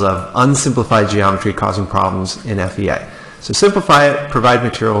examples of unsimplified geometry causing problems in FEA. So simplify it, provide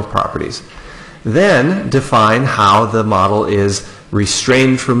material properties. Then define how the model is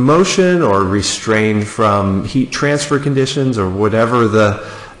restrained from motion or restrained from heat transfer conditions or whatever the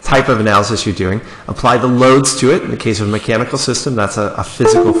type of analysis you're doing. Apply the loads to it. In the case of a mechanical system, that's a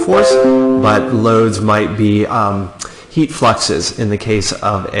physical force, but loads might be heat fluxes in the case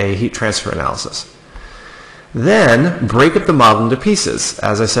of a heat transfer analysis. Then break up the model into pieces.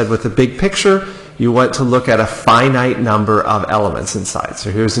 As I said with the big picture, you want to look at a finite number of elements inside.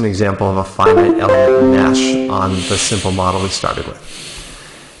 So here's an example of a finite element mesh on the simple model we started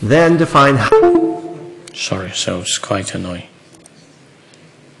with. Then define Sorry, so it's quite annoying.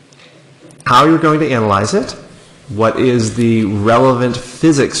 How you're going to analyze it, what is the relevant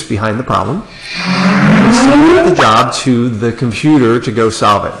physics behind the problem, and submit the job to the computer to go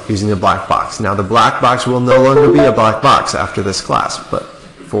solve it using the black box. Now the black box will no longer be a black box after this class, but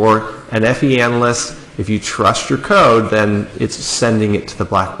for an FE analyst, if you trust your code, then it's sending it to the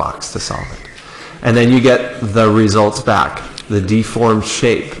black box to solve it. And then you get the results back, the deformed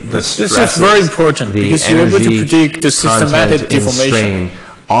shape, the stresses, this is very important because you're able to predict the systematic deformation.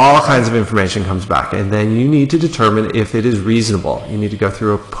 All kinds of information comes back, and then you need to determine if it is reasonable. You need to go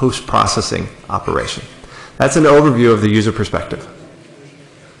through a post-processing operation. That's an overview of the user perspective.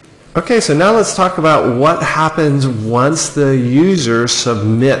 Okay, so now let's talk about what happens once the user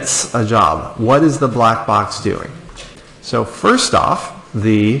submits a job. What is the black box doing? So first off,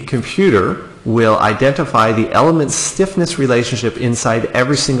 the computer will identify the element stiffness relationship inside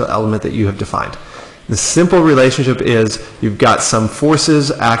every single element that you have defined. The simple relationship is you've got some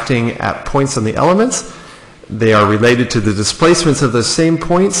forces acting at points on the elements. They are related to the displacements of those same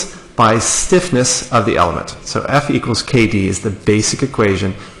points by stiffness of the element. So F equals KD is the basic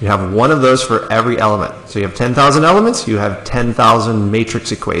equation. You have one of those for every element. So you have 10,000 elements, you have 10,000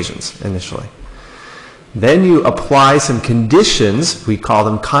 matrix equations initially. Then you apply some conditions, we call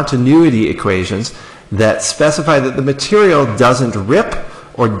them continuity equations, that specify that the material doesn't rip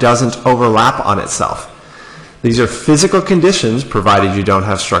or doesn't overlap on itself. These are physical conditions, provided you don't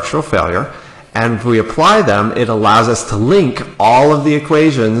have structural failure, and if we apply them, it allows us to link all of the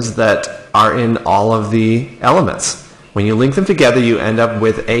equations that are in all of the elements. When you link them together, you end up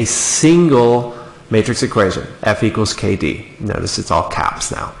with a single matrix equation, F equals KD. Notice it's all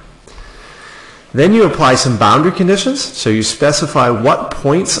caps now. Then you apply some boundary conditions, so you specify what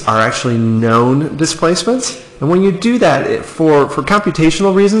points are actually known displacements. And when you do that, for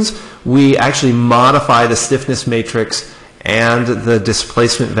computational reasons, we actually modify the stiffness matrix and the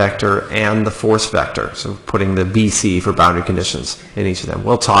displacement vector and the force vector. So putting the BC for boundary conditions in each of them.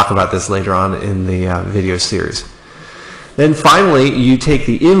 We'll talk about this later on in the video series. Then finally, you take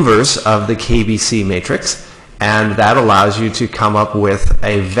the inverse of the KBC matrix, and that allows you to come up with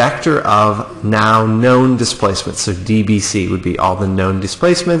a vector of now known displacements. So DBC would be all the known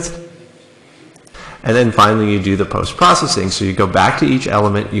displacements. And then finally you do the post-processing. So you go back to each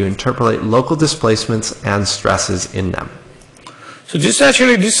element, you interpolate local displacements and stresses in them. So this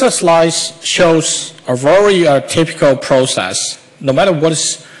slide shows a very typical process. No matter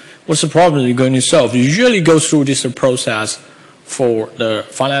what's the problem you're going to solve, you usually go through this process for the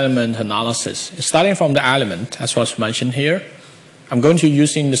finite element analysis. Starting from the element, as was mentioned here, I'm going to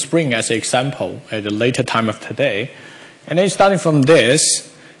use in the spring as an example at a later time of today. And then starting from this,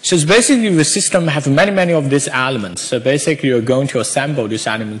 so basically the system have many of these elements. So basically you're going to assemble this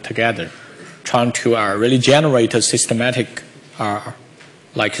element together, trying to really generate a systematic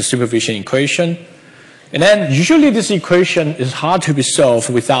like a supervision equation. And then usually this equation is hard to be solved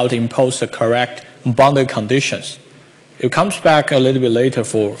without imposing the correct boundary conditions. It comes back a little bit later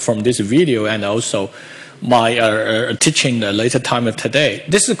from this video and also my teaching the later time of today.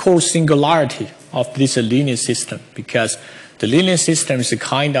 This is called singularity of this linear system because the linear system is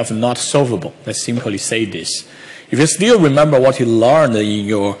kind of not solvable. Let's simply say this. If you still remember what you learned in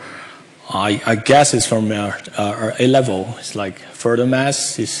your, I guess it's from A level, it's like further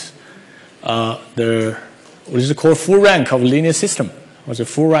mass is what is it called full rank of linear system, or the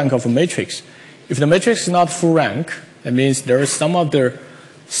full rank of a matrix. If the matrix is not full rank, that means there is some of the,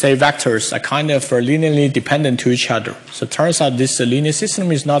 say, vectors are kind of linearly dependent to each other. So it turns out this linear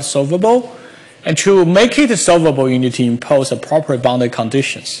system is not solvable. And to make it solvable, you need to impose appropriate boundary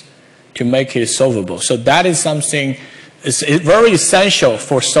conditions to make it solvable. So that is something is very essential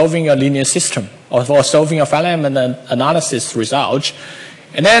for solving a linear system or for solving a finite element analysis result.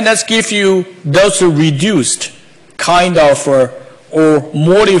 And then let's give you those reduced kind of or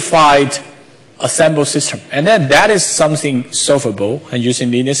modified assembled system. And then that is something solvable. And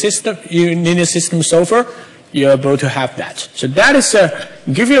using linear system solver, you're able to have that. So that is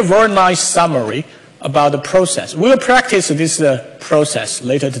give you a very nice summary about the process. We'll practice this process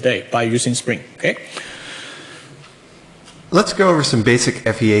later today by using Spring. Okay? Let's go over some basic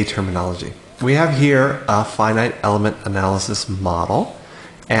FEA terminology. We have here a finite element analysis model,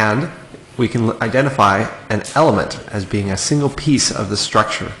 and we can identify an element as being a single piece of the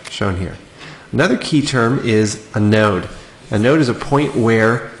structure shown here. Another key term is a node. A node is a point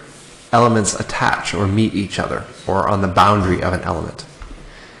where elements attach or meet each other, or on the boundary of an element.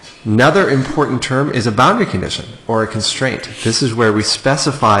 Another important term is a boundary condition, or a constraint. This is where we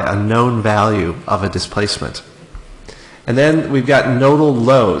specify a known value of a displacement. And then we've got nodal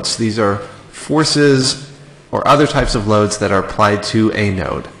loads. These are forces or other types of loads that are applied to a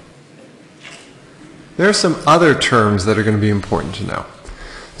node. There are some other terms that are going to be important to know.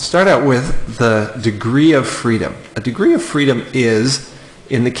 Start out with the degree of freedom. A degree of freedom is,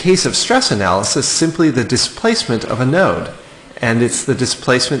 in the case of stress analysis, simply the displacement of a node. And it's the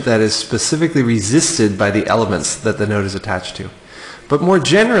displacement that is specifically resisted by the elements that the node is attached to. But more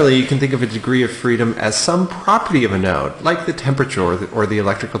generally, you can think of a degree of freedom as some property of a node, like the temperature or the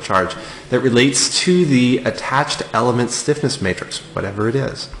electrical charge, that relates to the attached element stiffness matrix, whatever it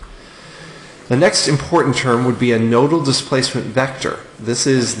is. The next important term would be a nodal displacement vector. This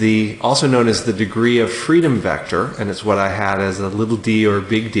is also known as the degree of freedom vector, and it's what I had as a little d or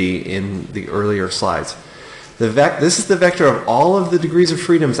big D in the earlier slides. This is the vector of all of the degrees of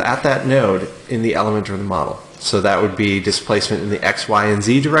freedoms at that node in the element or the model. So that would be displacement in the x, y, and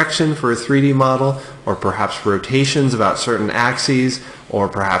z direction for a 3D model, or perhaps rotations about certain axes, or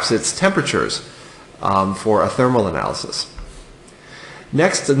perhaps it's temperatures for a thermal analysis.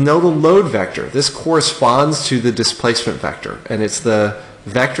 Next, the nodal load vector. This corresponds to the displacement vector, and it's the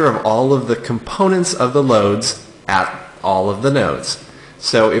vector of all of the components of the loads at all of the nodes.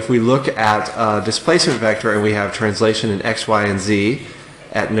 So if we look at a displacement vector and we have translation in x, y, and z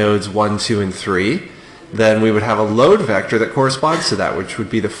at nodes 1, 2, and 3, then we would have a load vector that corresponds to that, which would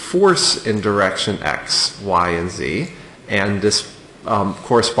be the force in direction x, y, and z, and this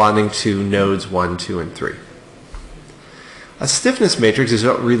corresponding to nodes 1, 2, and 3. A stiffness matrix is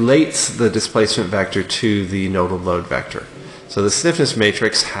what relates the displacement vector to the nodal load vector. So the stiffness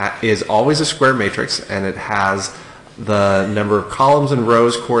matrix is always a square matrix, and it has the number of columns and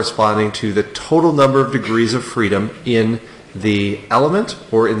rows corresponding to the total number of degrees of freedom in the element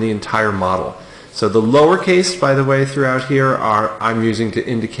or in the entire model. So the lowercase, by the way, throughout here I'm using to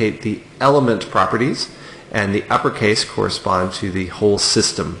indicate the element properties, and the uppercase correspond to the whole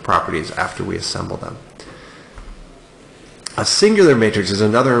system properties after we assemble them. A singular matrix is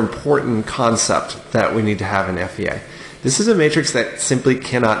another important concept that we need to have in FEA. This is a matrix that simply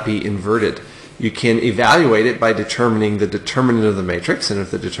cannot be inverted. You can evaluate it by determining the determinant of the matrix, and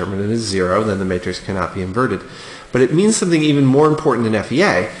if the determinant is 0, then the matrix cannot be inverted. But it means something even more important in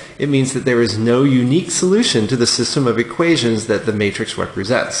FEA. It means that there is no unique solution to the system of equations that the matrix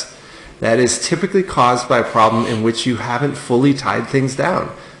represents. That is typically caused by a problem in which you haven't fully tied things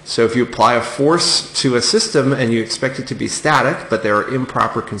down. So if you apply a force to a system and you expect it to be static, but there are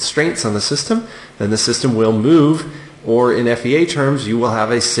improper constraints on the system, then the system will move, or in FEA terms, you will have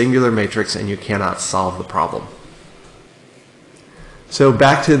a singular matrix and you cannot solve the problem. So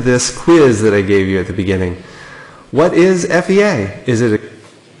back to this quiz that I gave you at the beginning. What is FEA? Is it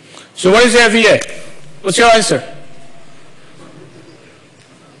So what is FEA? What's your answer?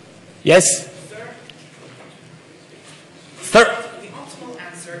 Yes? Third. The optimal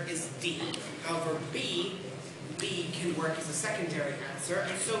answer is D. However, B can work as a secondary answer,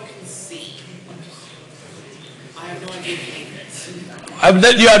 and so can C. I have no idea what it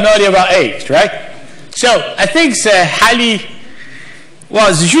is. You have no idea about 8, right? So I think it's highly, well,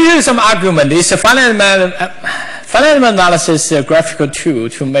 there's usually some argument. It's a finite element analysis graphical tool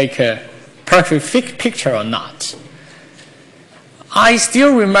to make a perfect picture or not. I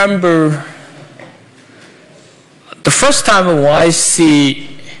still remember the first time when I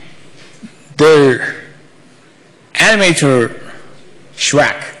see the animator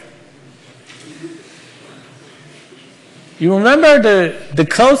Shrek. You remember the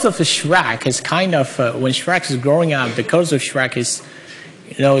clothes of the Shrek is kind of, when Shrek is growing up, the clothes of Shrek is,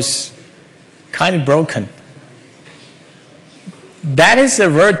 is kind of broken. that is a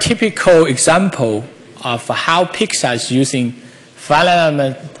very typical example of how Pixar is using finite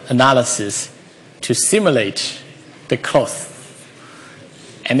element analysis to simulate the cloth.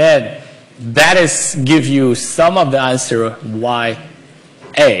 And then that is give you some of the answer why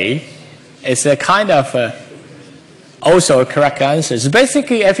A is a kind of also a correct answer. It's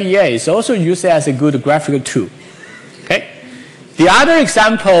basically FEA is also used as a good graphical tool. Okay? The other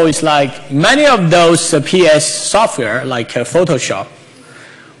example is like many of those PS software, like Photoshop,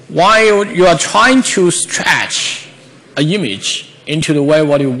 while you are trying to stretch an image into the way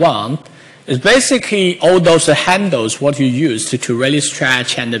what you want, is basically all those handles what you use to really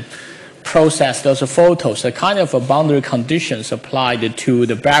stretch and process those photos, the kind of boundary conditions applied to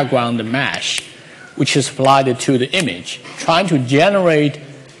the background mesh, which is applied to the image, trying to generate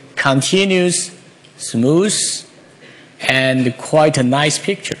continuous, smooth, and quite a nice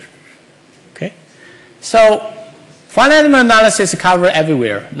picture. Okay? So finite element analysis covers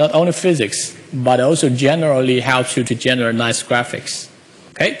everywhere, not only physics, but also generally helps you to generate nice graphics.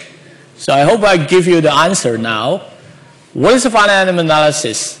 Okay? So I hope I give you the answer now. What is finite element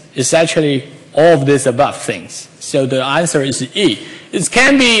analysis? It's actually all of these above things. So the answer is E. It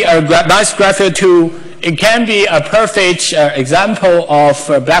can be a nice graphical tool. It can be a perfect example of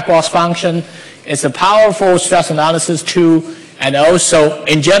a black box function. It's a powerful stress analysis tool, and also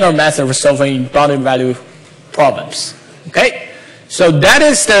in general method for solving boundary value problems. Okay? So that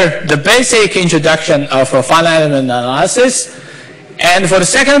is the basic introduction of finite element analysis. And for the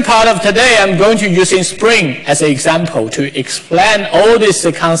second part of today, I'm going to use Spring as an example to explain all these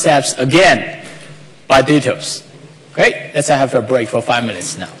concepts again by details. Okay? Let's have a break for 5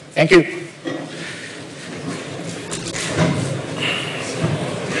 minutes now. Thank you.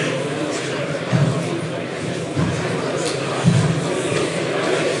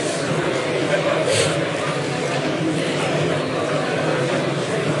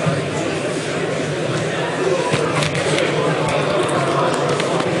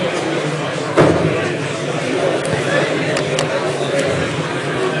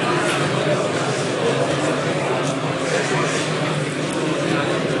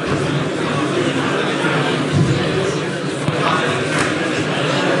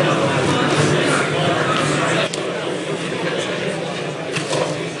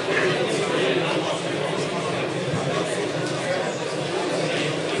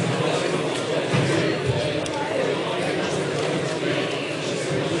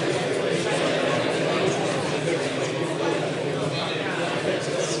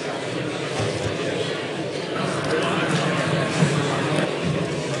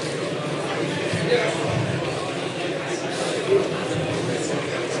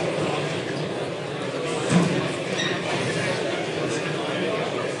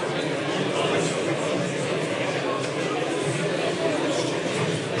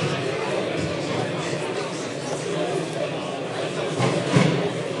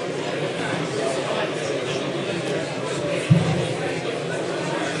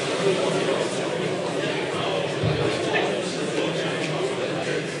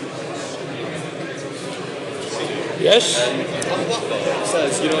 Yes? On the Blackboard, it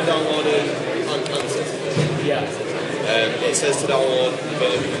says, downloading answers. Yeah. It says to download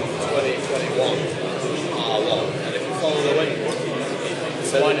version 2021 R1, and if you follow the link, it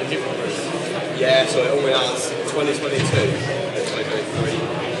says Find a different version. yeah, so it only has 2022 and 2023.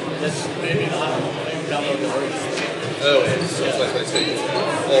 That's maybe not download the version. Earlier, so 2022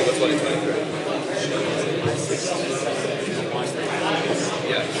 over 2023.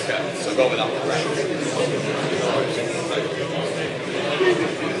 Yeah, okay, so go with that one.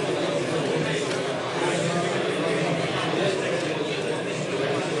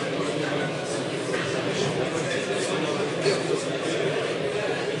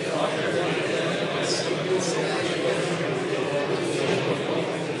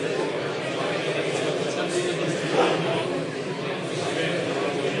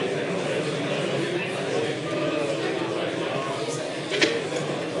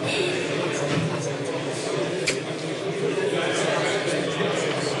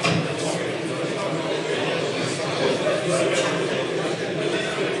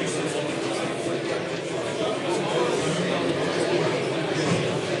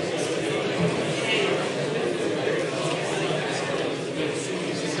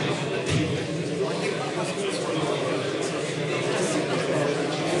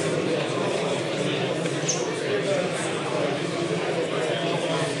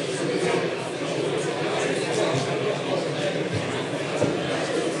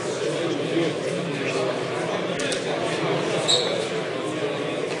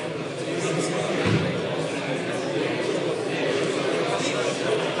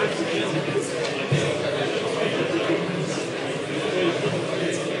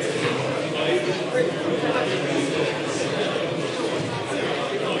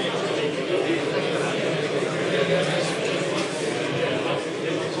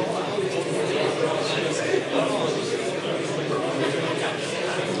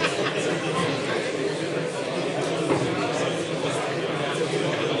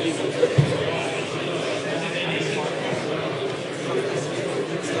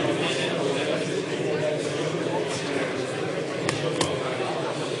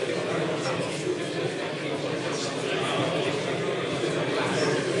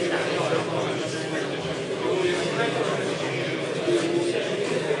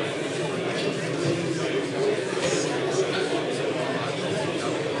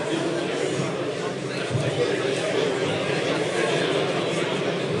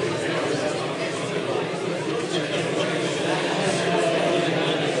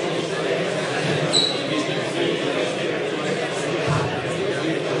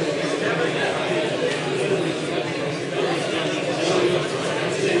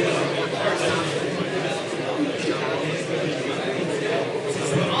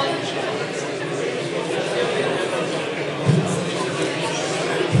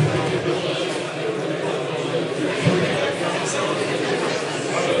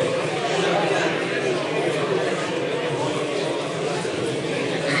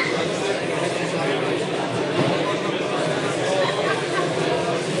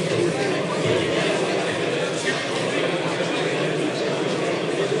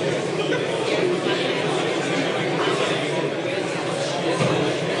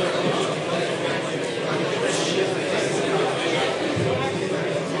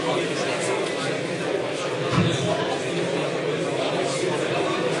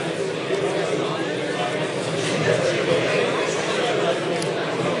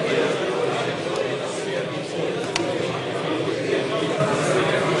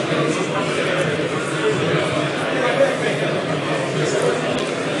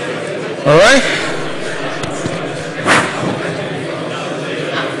 All right.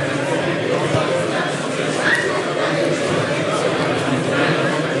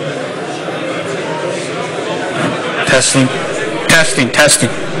 Testing, testing, testing.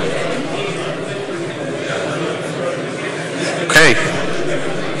 Okay.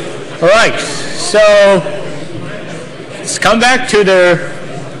 All right. So let's come back to the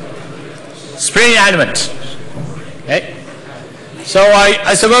spring element. Okay. So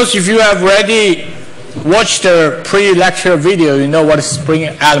I suppose if you have already watched the pre-lecture video, you know what is spring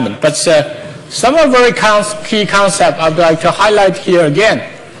element. But some of the very key concepts I'd like to highlight here again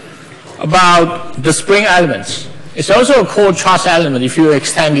about the spring elements. It's also called truss element if you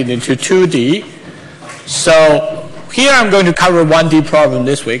extend it into 2D. So here I'm going to cover 1D problem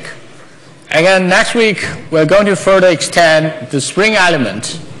this week. Again, next week we're going to further extend the spring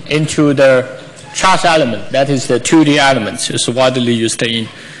element into the truss element, that is the 2D element. It's widely used in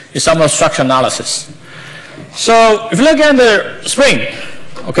some structural analysis. So if you look at the spring,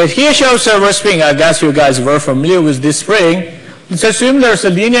 okay, here shows a reverse spring. I guess you guys were familiar with this spring. Let's assume there's a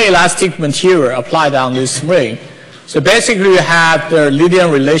linear elastic material applied on this spring. So basically you have the linear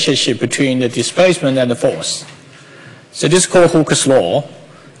relationship between the displacement and the force. So this is called Hooke's law.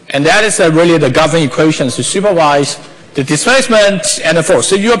 And that is really the governing equations to supervise the displacement and the force.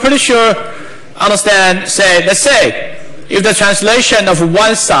 So you are pretty sure understand, let's say, if the translation of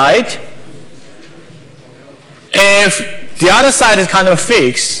one side, if the other side is kind of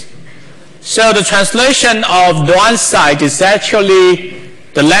fixed, so the translation of the one side is actually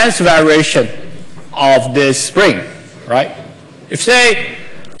the length variation of this spring, right? If say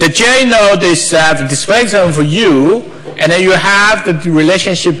the J node is the displacement for U, and then you have the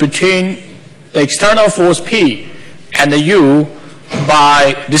relationship between the external force P and the U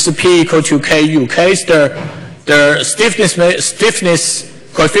by this P equal to KU. K is the stiffness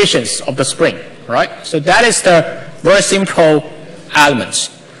coefficients of the spring, right? So that is the very simple elements.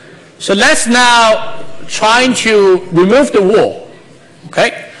 So let's now try to remove the wall,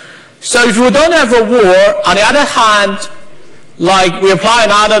 okay? So if we don't have a wall, on the other hand, like we apply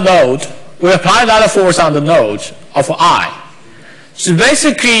another node, we apply another force on the node of I. So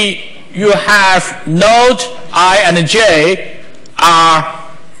basically, you have node I and J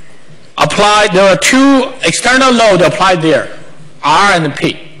are applied, there are two external loads applied there, R and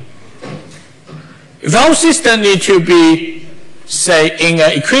P. If our system need to be, say, in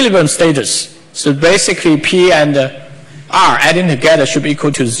an equilibrium status, so basically P and R adding together should be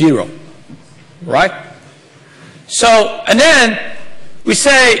equal to 0, right? So, and then we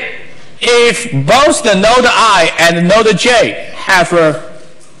say if both the node I and the node J have a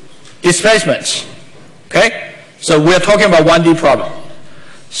displacement. Okay? So we're talking about 1D problem.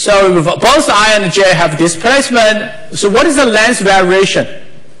 So if both I and j have displacement, so what is the length variation?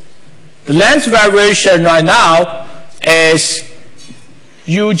 The length variation right now is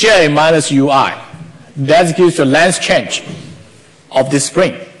uj minus ui. That gives the length change of this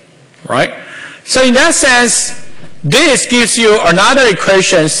spring, right? So in that sense, this gives you another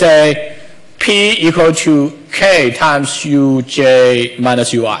equation, say P equal to K times uj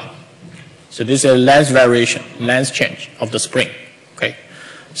minus ui. So this is a length variation, length change of the spring. Okay,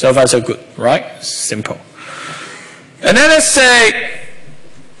 so far so good, right? Simple. And then let's say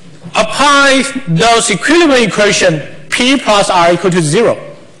apply those equilibrium equation P plus R equal to 0,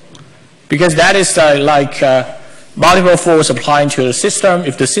 because that is multiple force applying to the system.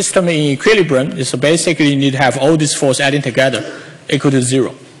 If the system is in equilibrium, so basically you need to have all these forces adding together equal to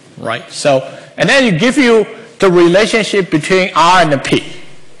 0, right? So, and then it gives you the relationship between R and P.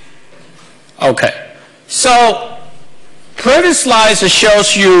 Okay, so previous slides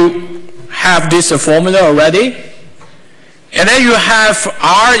shows you have this formula already, and then you have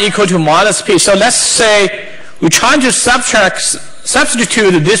R equal to minus P. So let's say we're trying to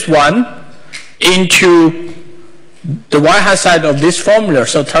substitute this one into the right-hand side of this formula.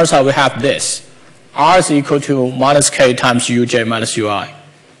 So it turns out we have this. R is equal to minus K times uj minus ui.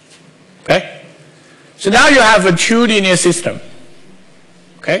 Okay? So now you have a two linear system.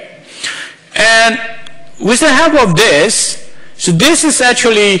 Okay? And with the help of this, so this is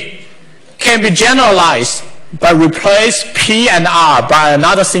actually can be generalized by replace P and R by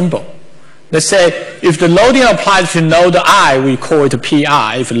another symbol. Let's say if the loading applied to node I, we call it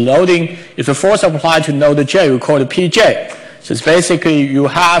Pi. If the force applied to node J, we call it Pj. So it's basically you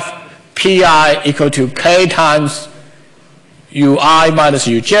have Pi equal to K times Ui minus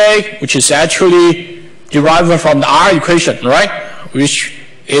Uj, which is actually derived from the R equation, right? Which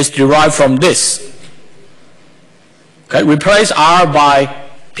is derived from this. Okay, replace R by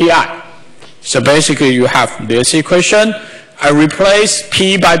Pi. So basically you have this equation. I replace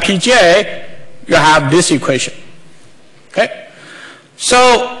P by Pj, you have this equation. Okay?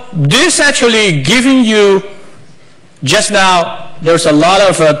 So this actually giving you, just now, there's a lot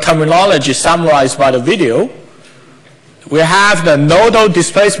of terminology summarized by the video. We have the nodal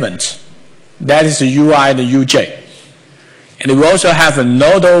displacement, that is the Ui and the Uj. And we also have the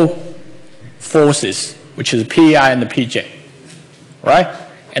nodal forces, which is Pi and the Pj. Right?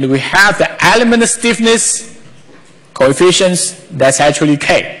 And we have the element stiffness coefficients, that's actually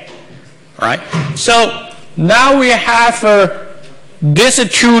K, right? So now we have this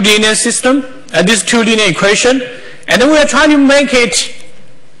two linear system and this two linear equation, and then we are trying to make it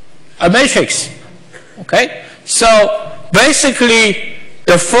a matrix, okay? So basically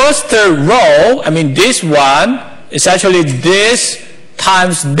the first row, I mean this one, is actually this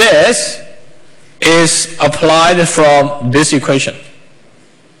times this is applied from this equation,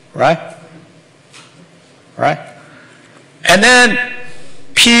 right? Right? And then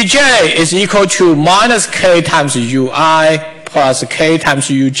Pj is equal to minus K times Ui plus K times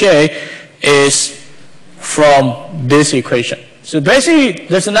Uj is from this equation. So basically,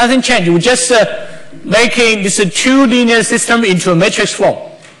 there's nothing changed. We're just making this two linear system into a matrix form.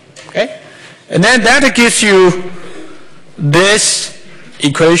 Okay? And then that gives you this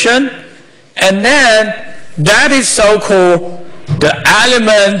equation. And then that is so-called the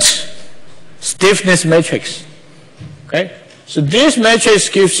element stiffness matrix. Okay? So this matrix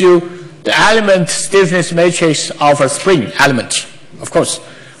gives you the element stiffness matrix of a spring element. Of course,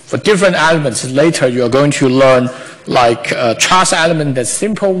 for different elements, later you are going to learn like truss element, that's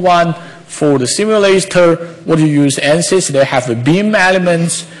simple one. For the simulator, what you use ANSYS, they have a beam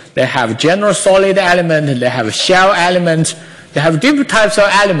elements, they have general solid element, they have a shell element, they have different types of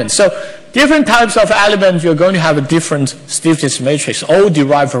elements. So different types of elements, you're going to have a different stiffness matrix, all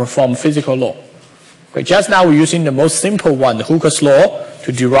derived from physical law. Okay, just now we're using the most simple one, the Hooke's law,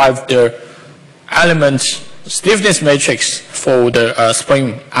 to derive the element stiffness matrix for the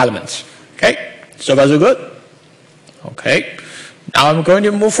spring elements. Okay, so far so good? Okay, now I'm going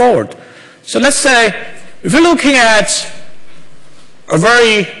to move forward. So let's say, if you're looking at a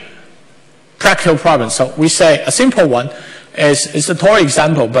very practical problem, so we say a simple one is a toy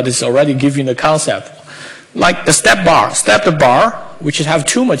example, but it's already giving the concept. Like the stepped bar, which have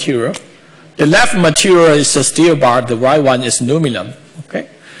two material. The left material is a steel bar, the right one is aluminum. Okay?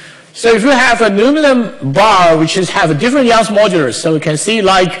 So if you have an aluminum bar which have a different Young's modulus, so you can see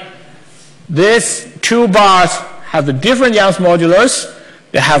like these two bars have a different Young's modulus,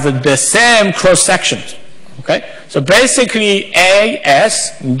 they have the same cross section. Okay? So basically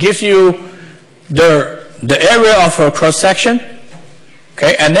AS gives you the area of a cross section,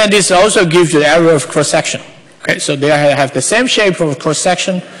 Okay, and then this also gives you the area of cross-section. Okay, so they have the same shape of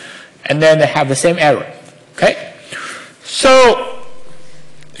cross-section, and then they have the same area. Okay, so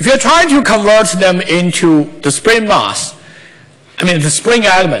if you're trying to convert them into the spring mass, the spring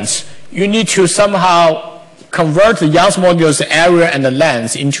elements, you need to somehow convert the Young's modulus area and the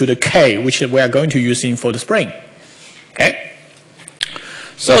length into the K, which we are going to use for the spring. Okay,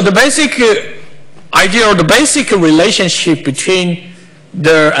 so the basic idea or the basic relationship between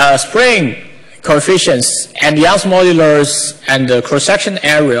the spring coefficients and Young's modulus and the cross-section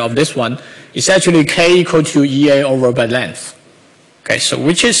area of this one is actually K equal to EA over by length. Okay, so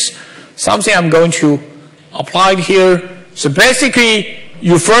which is something I'm going to apply here. So basically,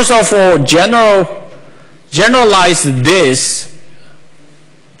 you first of all generalize this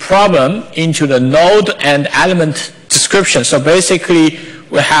problem into the node and element description. So basically,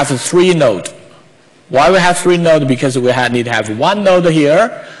 we have 3 nodes. Why we have 3 nodes? Because we need to have 1 node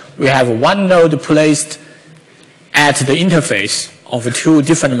here. We have 1 node placed at the interface of 2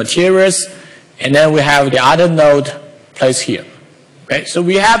 different materials, and then we have the other node placed here. Okay, so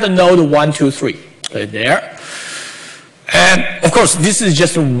we have the node 1, 2, 3 right there. And of course, this is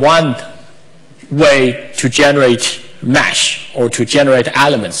just one way to generate mesh or to generate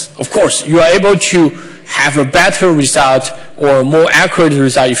elements. Of course, you are able to have a better result or a more accurate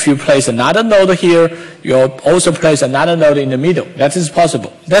result if you place another node here. You also place another node in the middle. That is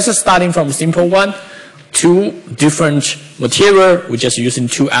possible. That's starting from a simple one. 2 different material. We're just using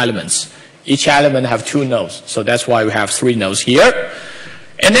 2 elements. Each element have 2 nodes. So that's why we have 3 nodes here.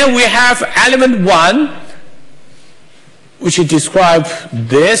 And then we have element 1, which describes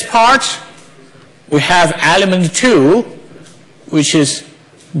this part. We have element 2, which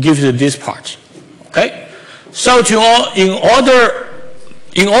gives you this part. Okay? So in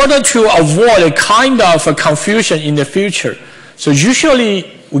order to avoid a kind of a confusion in the future, so usually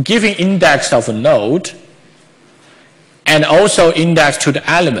we're giving index of a node and also index to the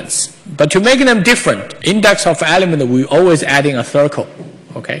elements. But to make them different, index of element, we're always adding a circle,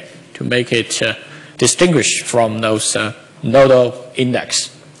 okay, to make it distinguished from those nodal index,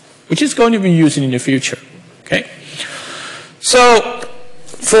 which is going to be used in the future. Okay, so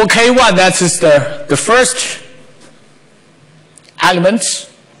for K1, that is the first element.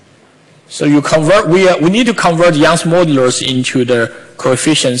 So you convert. We need to convert Young's modulus into the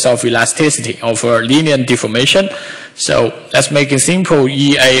coefficients of elasticity of linear deformation. So let's make it simple.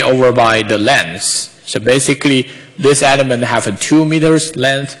 EA over by the length. So basically, this element have a 2 meters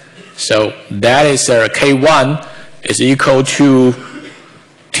length. So that is K1 is equal to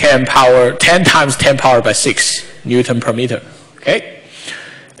 10 times 10 power by 6 Newton per meter. Okay,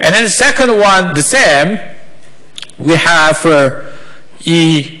 and then the second one, the same. We have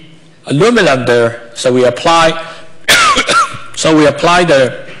E aluminum there, so we apply.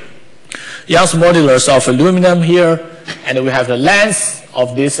 the Young's modulus of aluminum here, and we have the length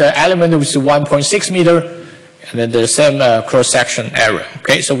of this element, which is 1.6 meter, and then the same cross-section area.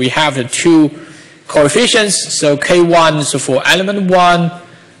 Okay, so we have the 2 coefficients. So K1 is for element 1,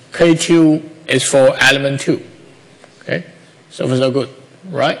 K2 is for element 2. Okay, so far so good,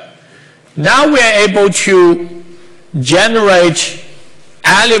 right? Now we are able to generate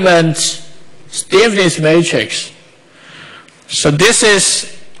element stiffness matrix. So this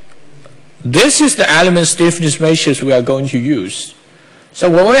is the element stiffness matrix we are going to use. So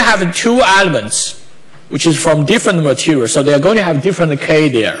when we have 2 elements, which is from different materials, so they are going to have different K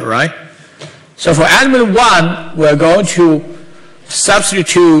there, right? So for element 1, we are going to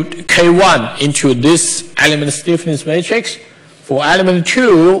substitute K1 into this element stiffness matrix. For element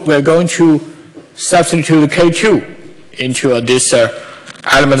 2, we are going to substitute K2 into this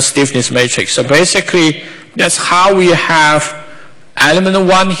element stiffness matrix. So basically, that's how we have element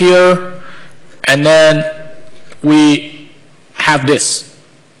 1 here, and then we have this.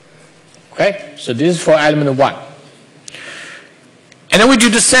 Okay, so this is for element 1. And then we do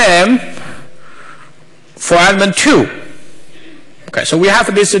the same for element 2. Okay, so we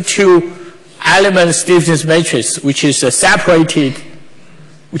have this 2 element stiffness matrix, which is separated,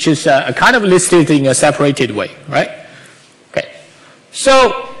 which is kind of listed in a separated way, right? Okay,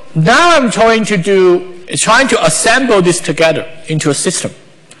 so now I'm trying to assemble this together into a system.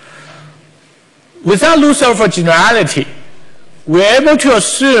 Without losing of generality, we're able to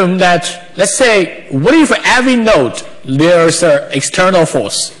assume that, let's say, what if every node there's an external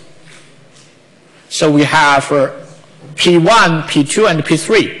force? So we have P1, P2, and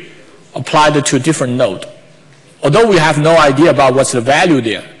P3 applied to different nodes. Although we have no idea about what's the value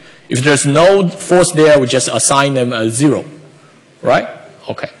there. If there's no force there, we just assign them a 0, right?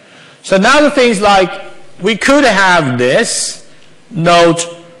 Okay. So now the things like, we could have this, node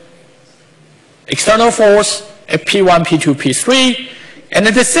external force at P1, P2, P3. And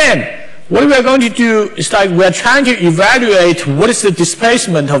at the same, what we are going to do is like we are trying to evaluate what is the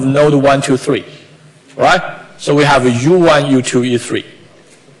displacement of node 1, 2, 3. Right? So we have U1, U2, U3.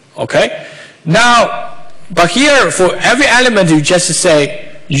 Okay? Now, but here for every element you just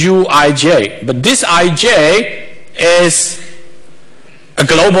say Uij. But this Ij is a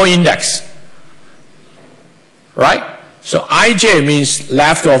global index. Right? So Ij means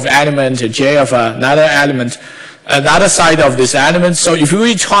left of element, J of another element, another side of this element. So if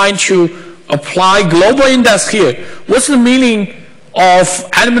we try to apply global index here, what's the meaning of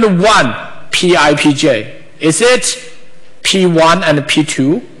element 1, Pi, Pj? Is it P1 and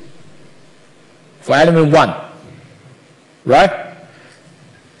P2 for element 1? Right?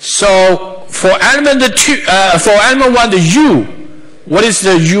 So for element 2, for element 1, the U, what is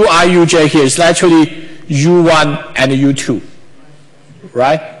the Uij here? It's actually U1 and U2.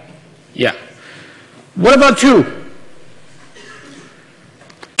 Right? Yeah. What about 2?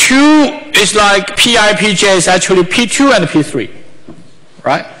 2 is like Pi, Pj is actually P2 and P3.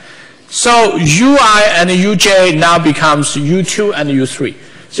 Right? So Ui and Uj now becomes U2 and U3.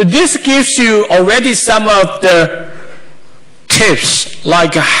 So this gives you already some of the tips,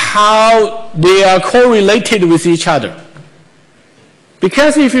 like how they are correlated with each other.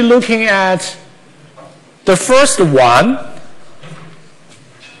 Because if you're looking at the first one,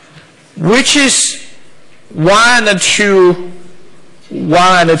 which is 1 and 2,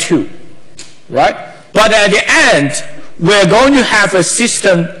 1 and 2, right? But at the end, we're going to have a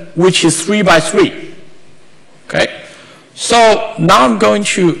system which is 3 by 3. Okay? So now I'm going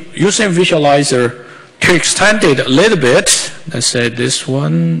to, using visualizer, to extend it a little bit. Let's say this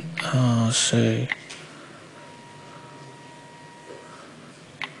one, say,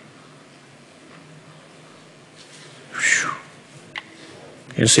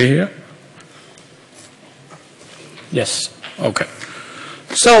 you see here? Yes. Okay.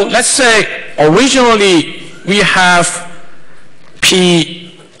 So let's say originally we have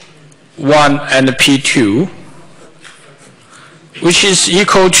P1 and P2, which is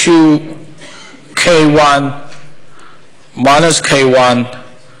equal to K1 minus K1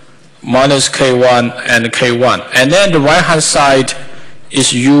 minus K1 and K1. And then the right hand side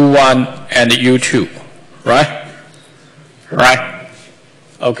is U1 and U2, right? Right?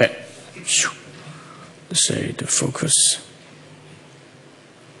 Okay. Let's say the focus.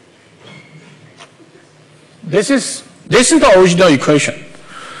 This is the original equation.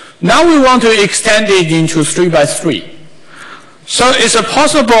 Now we want to extend it into 3 by 3. So is it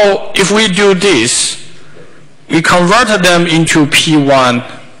possible if we do this, we convert them into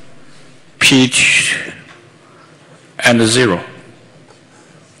P1, P2, and 0,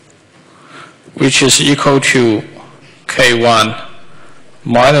 which is equal to K1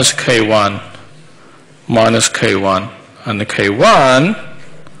 minus K1 minus K1 and K1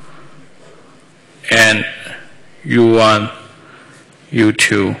 and U1,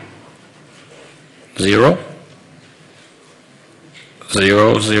 U2, 0,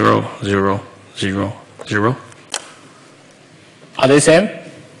 0, 0, 0, 0, 0. Are they same?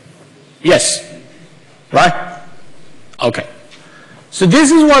 Yes. Right? Okay. So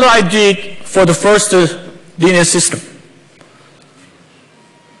this is what I did for the first linear system.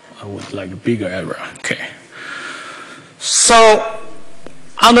 I would like a bigger error. Okay. So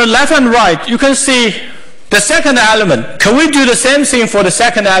on the left and right, you can see the second element. Can we do the same thing for the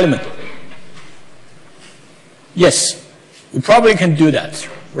second element? Yes. We probably can do that,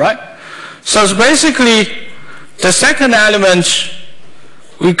 right? So it's basically the second element,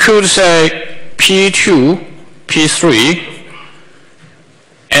 we could say P2, P3,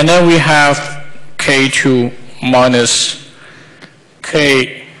 and then we have K2 minus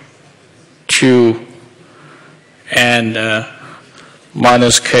K2 and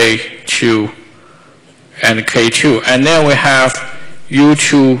minus K2 and K2. And then we have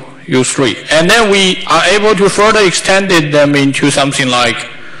U2, U3. And then we are able to further extend them into something like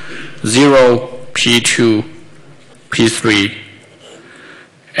 0, P2, P3,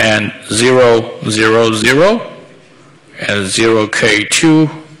 and 0, 0, 0, and 0,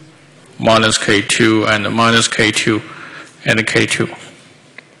 K2, minus K2, and minus K2, and K2.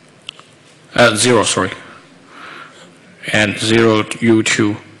 0, sorry. And 0,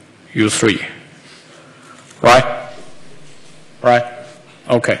 U2, U3. Right? Right?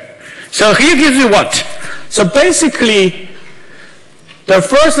 Okay. So here gives you what? So basically, the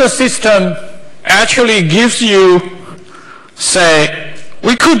first system actually gives you, say,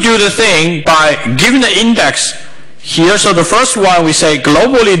 we could do the thing by giving the index here. So the first one, we say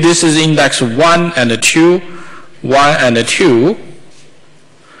globally this is index 1 and 2, 1 and 2,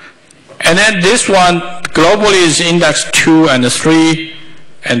 And then this one globally is index 2 and 3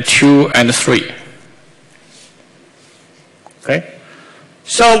 and 2 and 3. Okay?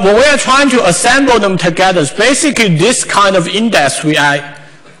 So when we are trying to assemble them together, basically this kind of index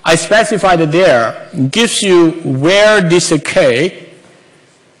I specified there gives you where this K1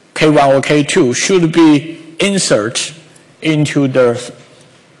 or K2 should be inserted into the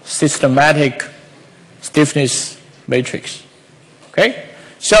systematic stiffness matrix. Okay?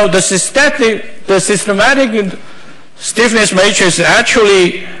 So the systematic stiffness matrix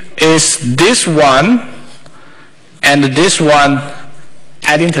actually is this one and this one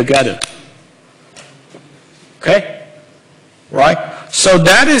adding together. Okay? Right? So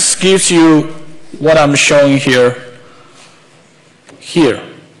that gives you what I'm showing here. Here.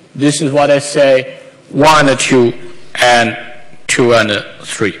 This is what I say 1 and 2 and 2 and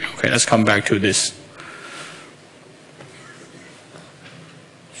 3. Okay, let's come back to this.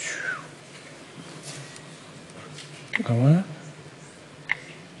 Go on.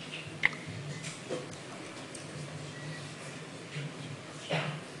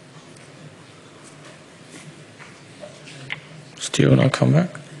 Still not come back?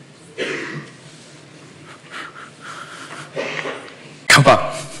 Come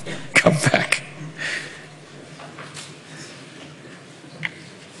on, come back.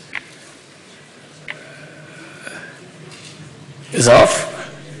 It's off?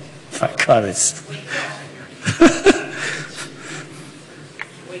 My God, it's...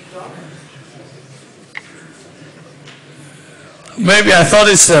 Maybe I thought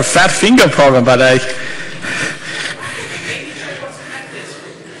it's a fat finger problem, but I...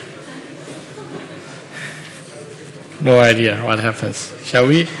 No idea what happens. Shall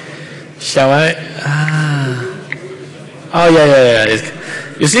we? Shall I? Oh, yeah.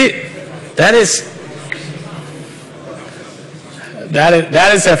 You see, that is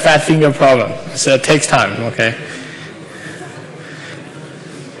a fat finger problem. So it takes time, okay?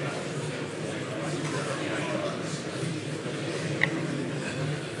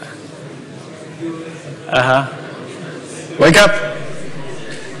 Wake up.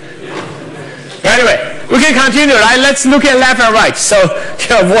 Anyway, we can continue, right? Let's look at left and right. So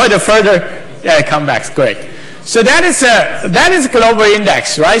to avoid the further comebacks, great. So that is global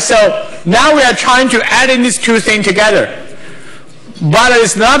index, right? So now we are trying to add in these two things together. But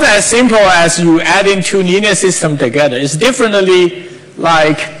it's not as simple as you add in two linear systems together. It's differently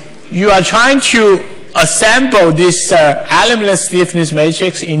like you are trying to assemble this element stiffness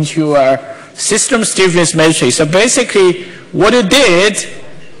matrix into a system stiffness matrix. So basically what you did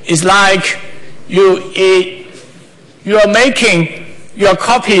is like you are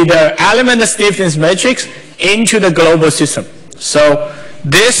copying the element stiffness matrix into the global system. So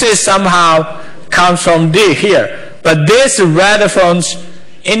this is somehow comes from D here. But this reference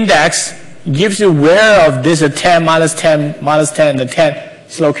index gives you where of this 10, minus 10, minus 10, and 10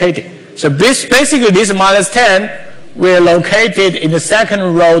 is located. So basically this minus 10 we're located in the second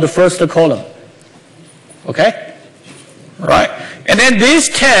row, the first column. Okay? Right? And then this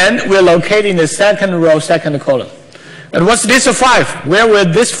 10 we're located in the second row, second column. And what's this 5? Where will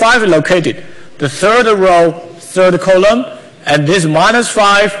this 5 located? The third row, third column, and this minus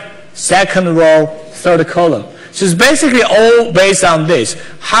 5, second row, third column. So it's basically all based on this.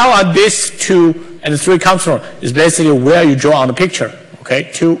 How are these 2 and 3 comes from? Is basically where you draw on the picture.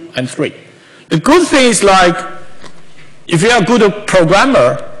 Okay, 2 and 3. The good thing is like, if you're a good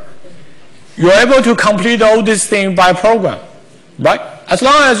programmer, you're able to complete all these things by program, right? As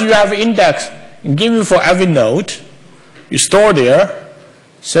long as you have index given for every node, you store there,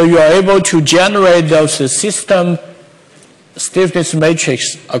 so you are able to generate those system stiffness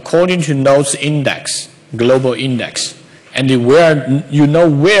matrix according to nodes index, global index, and where you know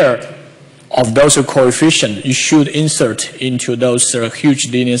where of those coefficients you should insert into those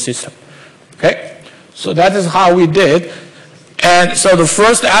huge linear system. Okay, so that is how we did. And so the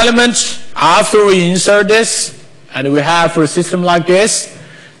first element, after we insert this, and we have a system like this,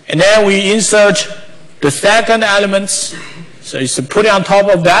 and then we insert the second elements, so it's put it on top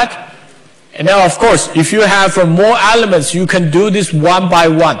of that. And then of course, if you have more elements, you can do this one by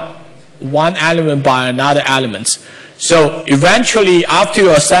one element by another element. So eventually, after you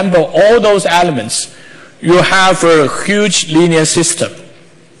assemble all those elements, you have a huge linear system.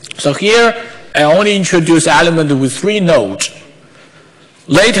 So here, I only introduce element with 3 nodes.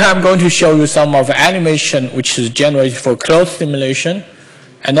 Later, I'm going to show you some of the animation which is generated for closed simulation.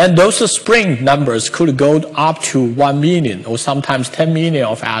 And then those spring numbers could go up to 1 million or sometimes 10 million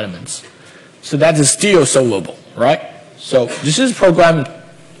of elements. So that is still solvable, right? So this is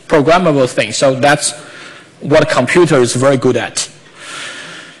programmable thing. So that's what a computer is very good at.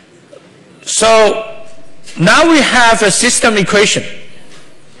 So now we have a system equation.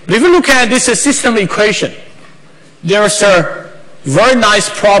 If you look at this system equation, there's a very nice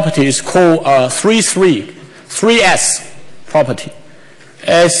property. It's called 3S property.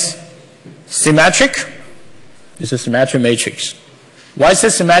 It's symmetric. It's a symmetric matrix. Why is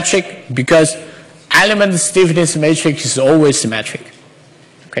it symmetric? Because element stiffness matrix is always symmetric.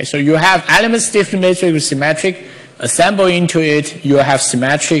 Okay, so you have element stiffness matrix with symmetric, assemble into it, you have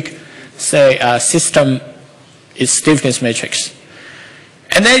symmetric, say, system is stiffness matrix.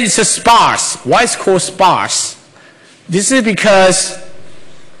 And then it's a sparse. Why is it called sparse? This is because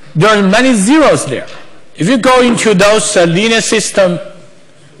there are many zeros there. If you go into those linear system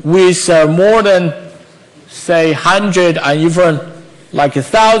with more than, say, 100 and even like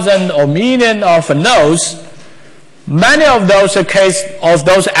 1,000 or million of nodes, many of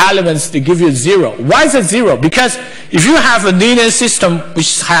those elements, they give you 0. Why is it 0? Because if you have a linear system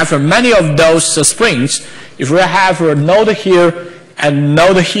which have many of those springs, if you have a node here and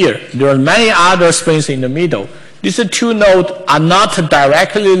node here, there are many other springs in the middle. These two nodes are not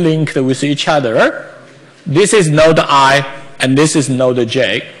directly linked with each other. This is node I and this is node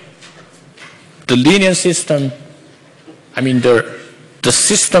J. The linear system, I mean the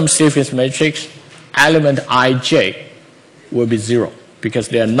system stiffness matrix, element ij will be 0 because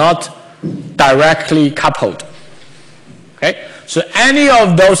they are not directly coupled. Okay? So any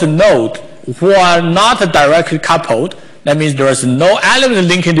of those nodes who are not directly coupled, that means there is no element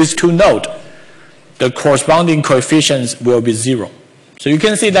linking these two nodes, the corresponding coefficients will be 0. So you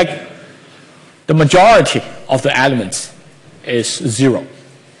can see that the majority of the elements is 0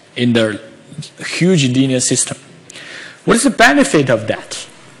 in the huge linear system. What is the benefit of that?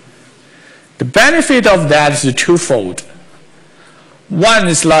 The benefit of that is twofold. One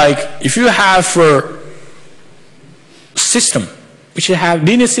is like if you have a system, which you have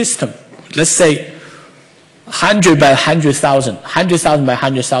linear system, let's say 100 by 100,000, 100,000 by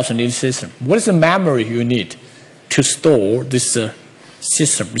 100,000 linear system. What is the memory you need to store this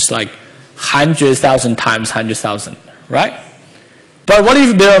system? It's like 100,000 times 100,000, right? But what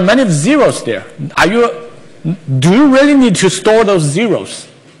if there are many zeros there? Do you really need to store those zeros?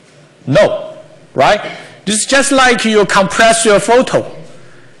 No, right? This is just like you compress your photo.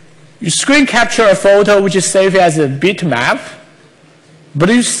 You screen capture a photo which is saved as a bitmap, but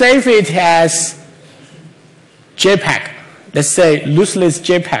you save it as JPEG. Let's say lossless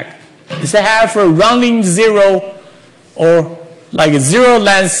JPEG. Does it have a rounding zero or like a zero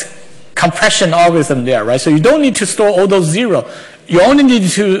length compression algorithm there, right? So you don't need to store all those zeros. You only need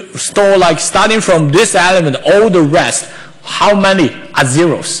to store, like, starting from this element, all the rest. How many are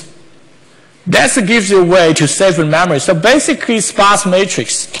zeros? That gives you a way to save in memory. So basically, sparse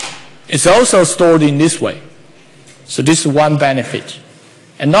matrix is also stored in this way. So this is one benefit.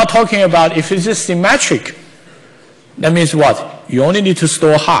 And not talking about if it's just symmetric, that means what? You only need to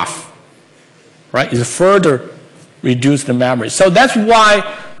store half, right? It further reduce the memory. So that's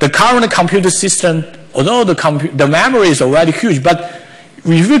why the current computer system, although the memory is already huge, but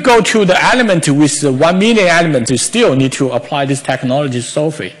if you go to the element with 1 million elements, you still need to apply this technology to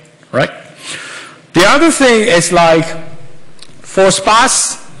solve it, right? The other thing is like for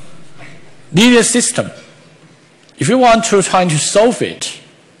sparse linear system, if you want to try to solve it,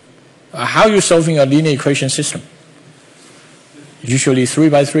 how are you solving a linear equation system? Usually 3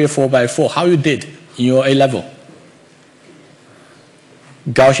 by 3 or 4 by 4. How you did in your A level?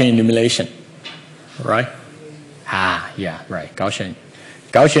 Gaussian elimination. Right? Yeah, right.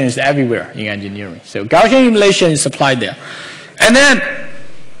 Gaussian is everywhere in engineering. So Gaussian elimination is applied there. And then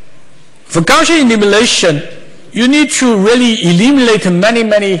for Gaussian elimination, you need to really eliminate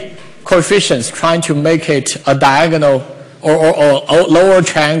many coefficients trying to make it a diagonal or lower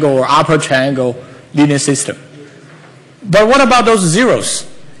triangle or upper triangle linear system. But what about those zeros?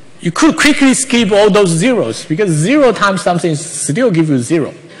 You could quickly skip all those zeros because 0 times something still gives you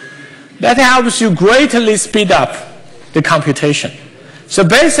 0. That helps you greatly speed up the computation. So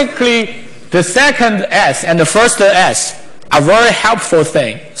basically, the second S and the first S are very helpful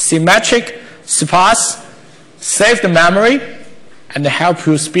things. Symmetric, sparse, save the memory, and help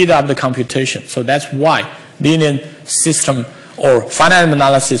you speed up the computation. So that's why linear system or finite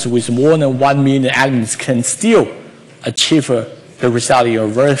analysis with more than 1 million elements can still achieve the result in a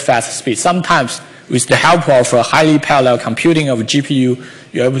very fast speed. Sometimes with the help of a highly parallel computing of a GPU,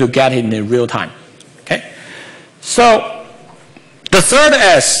 you're able to get it in real time. Okay? So the third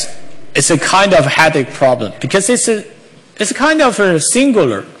S is a kind of headache problem because it's kind of a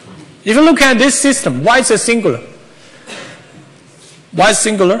singular. If you look at this system, why is it singular? Why is it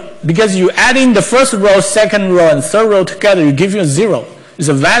singular? Because you add in the first row, second row, and third row together, you give you a 0. It's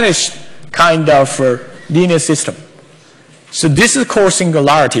a vanished kind of linear system. So this is called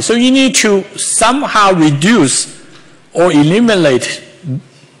singularity. So you need to somehow reduce or eliminate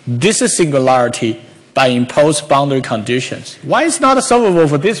this singularity by imposed boundary conditions. Why is not solvable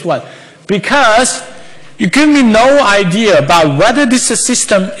for this one? Because you give me no idea about whether this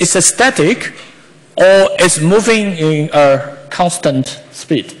system is static or is moving in a constant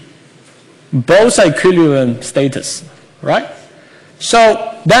speed. Both are equilibrium status, right?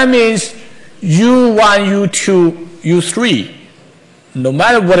 So that means U1, U2, U3, no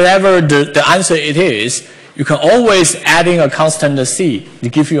matter whatever the answer it is, you can always add in a constant C to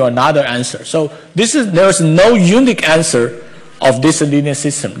give you another answer. So there's no unique answer of this linear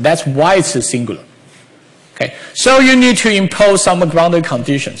system. That's why it's a singular. Okay, so you need to impose some boundary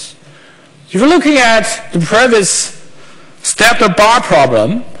conditions. If you're looking at the previous stepper bar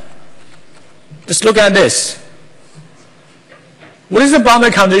problem, just look at this. What is the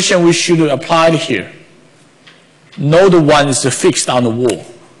boundary condition we should apply here? Node 1 is fixed on the wall,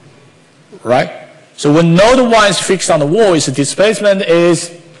 right? So when node 1 is fixed on the wall, its displacement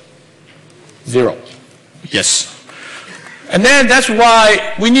is 0. Yes. And then that's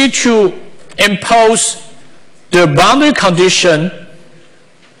why we need to impose the boundary condition,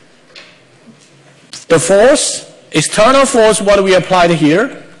 the force, external force, what we applied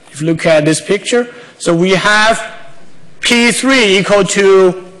here. If you look at this picture, so we have P3 equal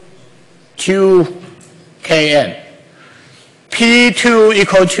to 2kn. P2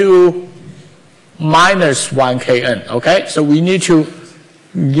 equal to minus 1kn, okay? So we need to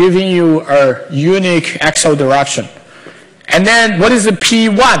giving you a unique axial direction. And then what is the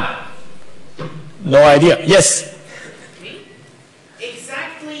P1? No idea. Yes?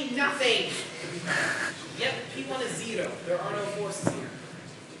 Exactly nothing. Yep, P1 is 0. There are no forces here.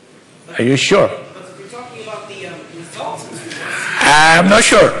 Are you sure? But if you're talking about the results, I'm not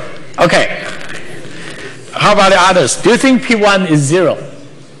sure. Okay. How about the others? Do you think P1 is 0?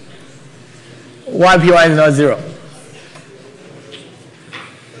 Why P1 is not 0?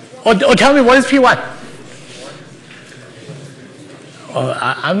 Or tell me, what is P1? Oh,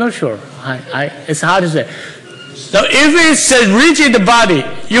 I'm not sure. It's hard to say. So if it's a rigid body,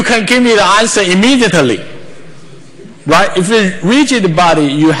 you can give me the answer immediately. Right? If it's a rigid body,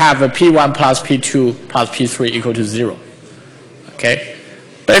 you have a P1 plus P2 plus P3 equal to 0. Okay?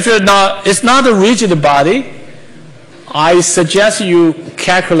 But if it's not a rigid body, I suggest you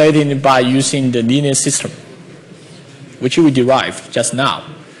calculating it by using the linear system, which we derived just now.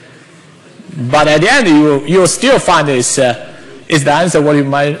 But at the end, you'll still find it's the answer what you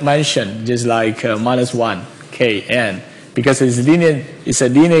mentioned, just like minus 1 kn, because it's a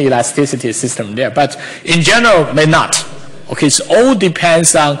linear elasticity system there. But in general, may not. Okay, it all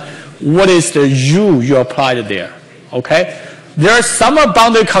depends on what is the U you applied there. Okay, there are some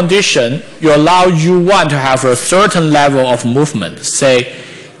boundary condition you allow U1 to have a certain level of movement. Say,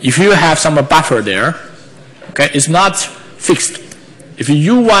 if you have some buffer there, okay, it's not fixed. If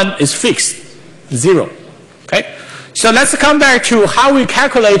U1 is fixed, 0. Okay, so let's come back to how we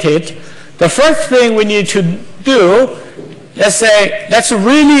calculate it. The first thing we need to do, let's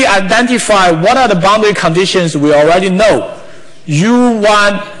really identify what are the boundary conditions we already know.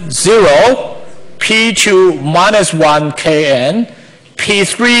 U1, 0, P2, minus 1 kn,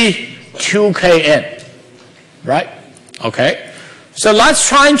 P3, 2 kn. Right? Okay. So let's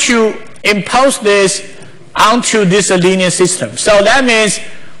try to impose this onto this linear system. So that means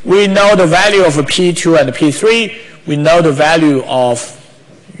we know the value of P2 and P3. We know the value of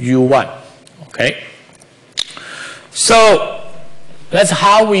U1. Okay. So that's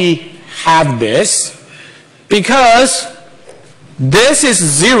how we have this. Because this is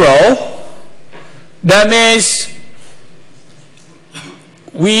 0, that means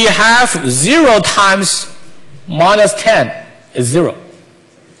we have 0 times minus 10 is 0.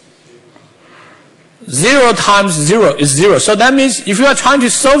 0 times 0 is 0. So that means if you are trying to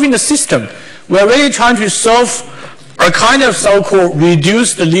solve in the system, we are really trying to solve a kind of so-called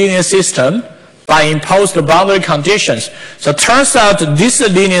reduced linear system by imposed boundary conditions. So it turns out this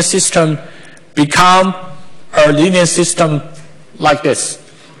linear system become a linear system like this.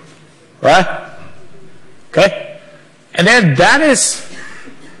 Right? Okay? And then that is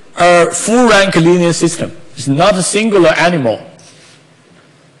a full rank linear system. It's not a singular animal.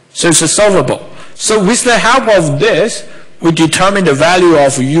 So it's solvable. So with the help of this, we determine the value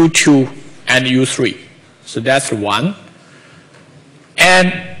of U2 and U3. So that's 1.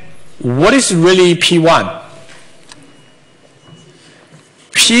 And what is really P1?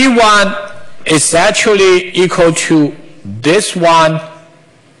 P1 is actually equal to this one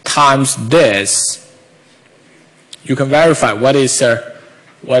times this. You can verify what is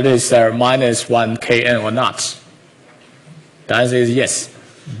whether it's minus 1 kn or not? The answer is yes.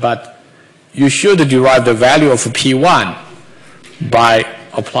 But you should derive the value of P1 by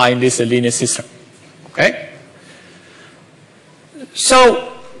applying this linear system. Okay?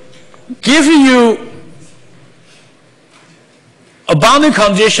 So, giving you a boundary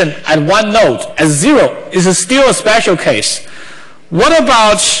condition at one node at 0 is still a special case. What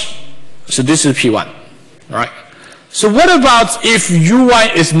about, so this is P1, right? So what about if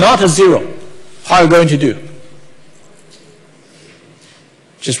U1 is not a 0? How are you going to do?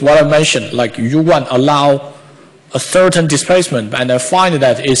 Just what I mentioned, like U1 allow a certain displacement, and I find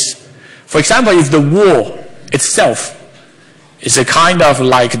that is, for example, if the wall itself is a kind of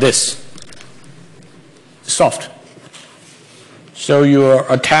like this, soft. So you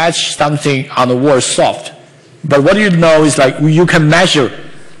attach something on the wall soft. But what you know is like you can measure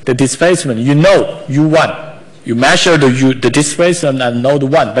the displacement. You know U1. You measure the displacement at node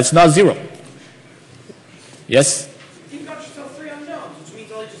 1, but it's not 0. Yes? You've got yourself 3 unknowns, which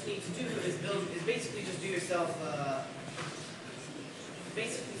means all you just need to do is basically just do yourself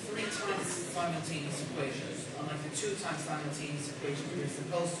basically 3 times simultaneous equations, unlike the 2 times simultaneous equations you're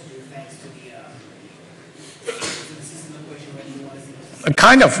supposed to do thanks to the system equation where you want to see.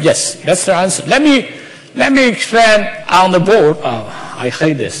 Kind of, yes. That's the answer. Let me explain on the board. Oh, I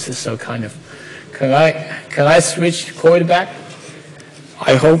hate this. It's so kind of. Can I switch, call it back?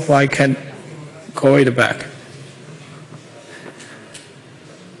 I hope I can call it back.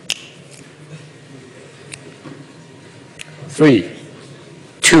 Three,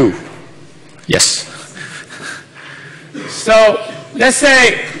 2, yes. So let's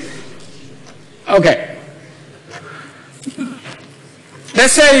say, okay.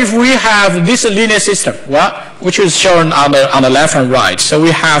 Let's say if we have this linear system, well, which is shown on the left and right. So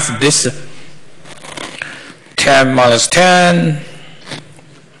we have this 10 minus 10.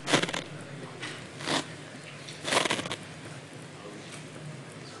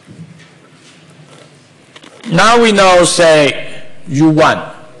 Now we know, say,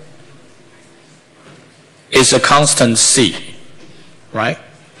 U1 is a constant C, right?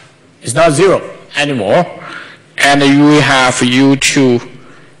 It's not 0 anymore. And we have U2,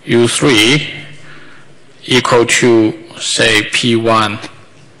 U3 equal to, say, P1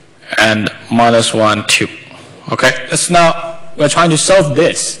 and minus 1, 2. Okay, that's now, we're trying to solve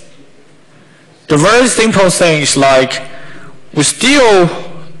this. The very simple thing is like, we still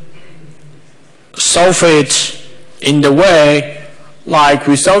solve it in the way like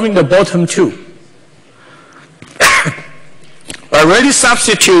we're solving the bottom 2. We already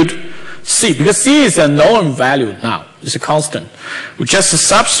substitute C, because C is a known value now. It's a constant. We just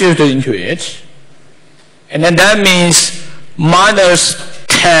substitute it into it. And then that means minus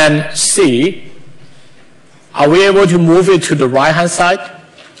 10C. Are we able to move it to the right-hand side?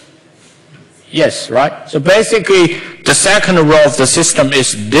 Yes, right? So basically, the second row of the system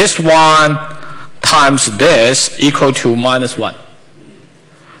is this one times this equal to minus 1.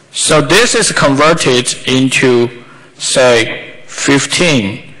 So this is converted into, say,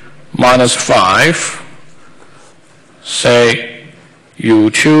 15 minus 5, say,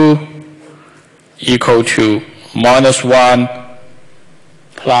 U2 equal to minus 1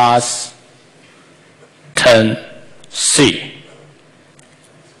 plus 10C,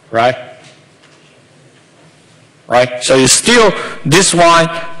 right? Right? So it's still this one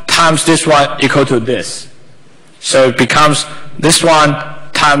times this one equal to this. So it becomes this one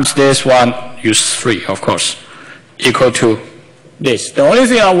times this one, use 3, of course, equal to this. The only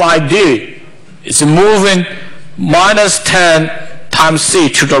thing I want to do is moving minus 10 times C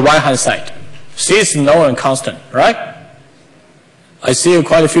to the right-hand side. C is known and constant, right? I see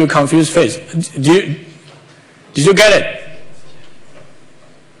quite a few confused faces. Did you get it?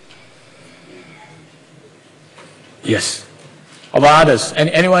 Yes. How about others?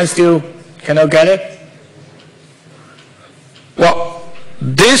 Anyone still cannot get it? Well,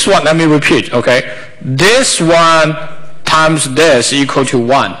 this one, let me repeat, okay? This one times this equal to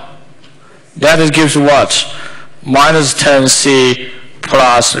 1. That gives what? Minus 10C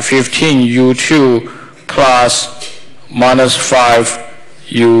plus 15U2 plus minus 3.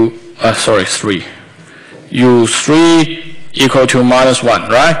 U3 equal to minus 1,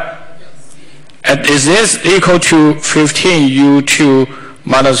 right? And is this equal to 15U2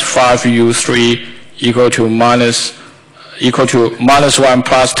 minus 5U3 equal to minus 1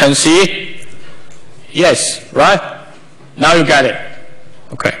 plus 10C? Yes, right? Now you get it.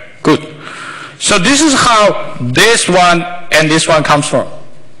 Okay, good. So this is how this one and this one comes from.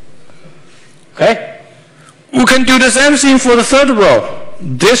 Okay? We can do the same thing for the third row.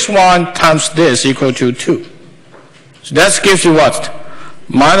 This one times this equal to 2. So that gives you what?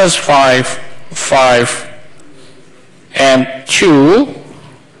 minus 5, 5, and 2,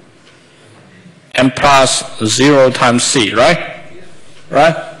 and plus 0 times c, right?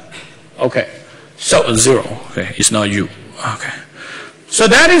 Right? Okay. So 0. Okay, it's not u. Okay. So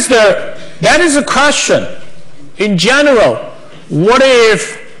that is the question. In general, what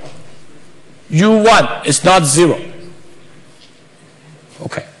if u1 is not 0?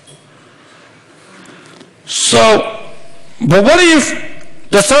 Okay. So, but what if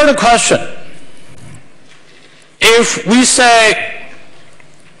the third question? If we say,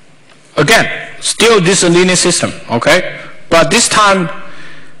 again, still this is a linear system, okay? But this time,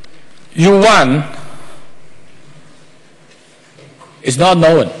 u1 is not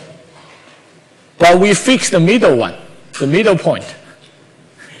known. But we fix the middle one, the middle point.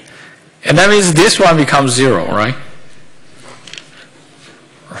 And that means this one becomes 0, right?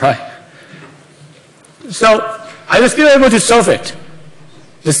 Right. So, are you still able to solve it?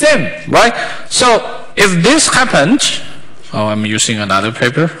 The same, right? So, if this happened, oh, I'm using another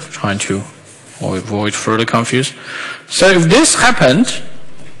paper, trying to avoid further confusion. So, if this happened,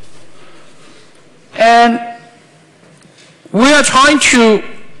 and we are trying to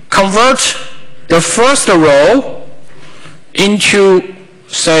convert the first row into,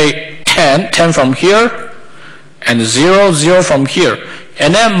 say, 10 from here, and 0, 0 from here.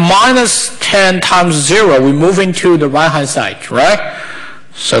 And then minus 10 times 0, we move into the right-hand side, right?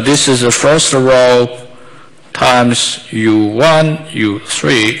 So this is the first row times u1,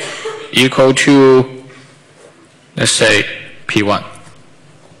 u3 equal to, let's say, p1,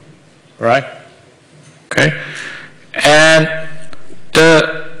 right? Okay? And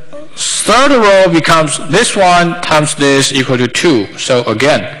the third row becomes this one times this equal to 2. So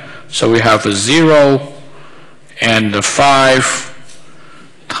again, so we have a 0 and the 5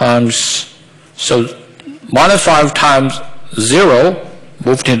 times, so minus 5 times 0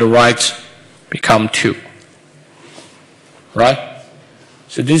 moved to the right become 2. Right?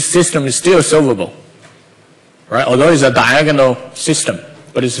 So this system is still solvable. Right? Although it's a diagonal system,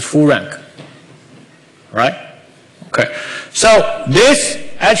 but it's a full rank. Right? Okay. So this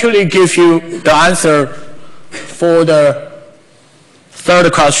actually gives you the answer for the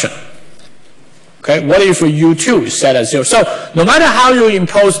third question. Okay, what if u2 is set at 0? So no matter how you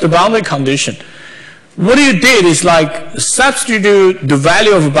impose the boundary condition, what you did is like substitute the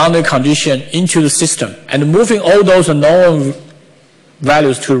value of a boundary condition into the system and moving all those known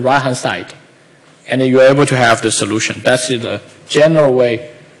values to the right-hand side. And then you're able to have the solution. That's the general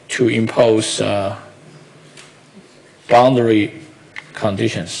way to impose boundary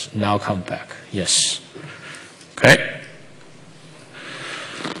conditions. Now come back. Yes. Okay.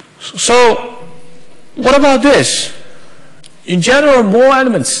 So what about this? In general, more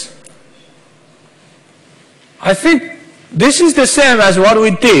elements. I think this is the same as what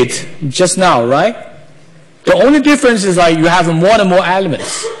we did just now, right? The only difference is like you have more and more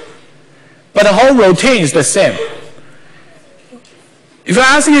elements. But the whole routine is the same. If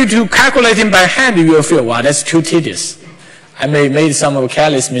I ask you to calculate it by hand, you will feel, wow, that's too tedious. I may have made some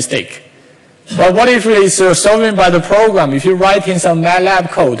careless mistake. But what if it's solving by the program? If you write in some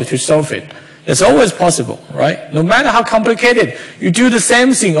MATLAB code to solve it, it's always possible, right? No matter how complicated, you do the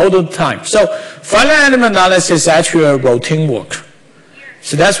same thing all the time. So finite element analysis is actually a routine work.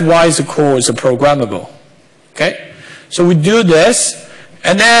 So that's why it's called it's programmable. Okay? So we do this,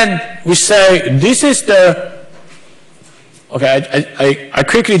 and then we say this is the, okay, I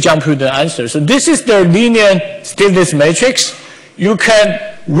quickly jump to the answer. So this is the linear stiffness matrix. You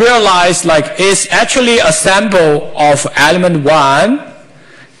can realize like it's actually a sample of element 1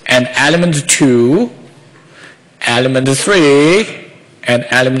 and element 2, element 3, and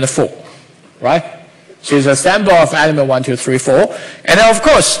element 4, right? So it's a sample of element 1, 2, 3, 4. And then of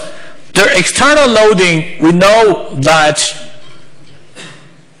course, the external loading, we know that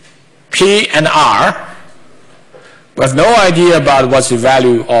P and R, we have no idea about what's the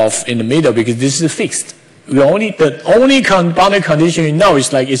value of in the middle because this is fixed. The only boundary condition you know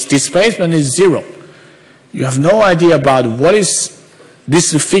is like its displacement is 0. You have no idea about what is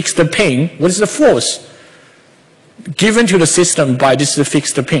this fixed pin, what is the force given to the system by this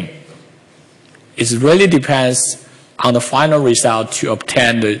fixed pin. It really depends on the final result to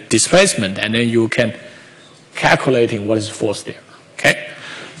obtain the displacement, and then you can calculating what is the force there. Okay?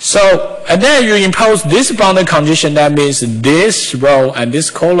 So, and then you impose this boundary condition, that means this row and this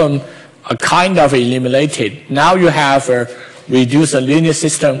column are kind of eliminated. Now you have a reduced linear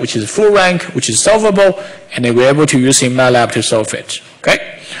system, which is full rank, which is solvable, and then we're able to use in MATLAB to solve it.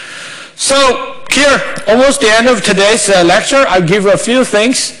 Okay? So here, almost the end of today's lecture, I'll give you a few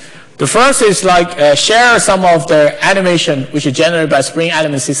things. The first is like share some of the animation which is generated by Spring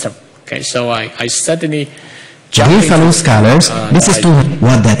Element System. Okay, so I suddenly jump Dear into fellow scholars, this is to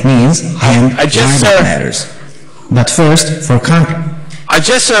what that means. I just matters. But first, for I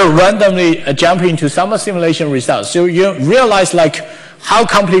just randomly jump into some simulation results. So you realize like how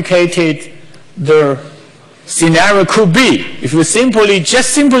complicated the scenario could be if you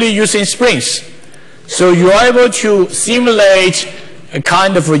simply using springs. So you are able to simulate a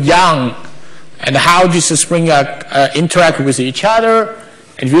kind of a young and how these springs interact with each other.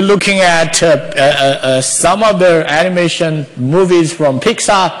 And if you're looking at some of the animation movies from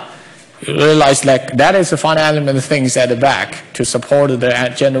Pixar, you realize like that is a fun element things at the back to support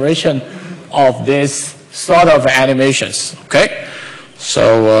the generation of this sort of animations. Okay,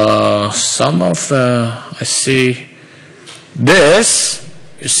 so some of I see this.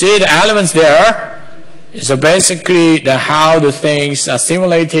 You see the elements there. So basically, how the things are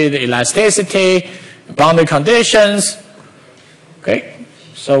simulated, elasticity, boundary conditions. Okay,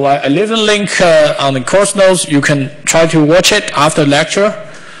 so I leave a link on the course notes. You can try to watch it after lecture.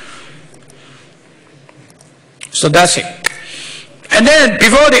 So that's it. And then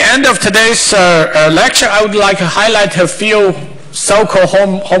before the end of today's lecture, I would like to highlight a few so-called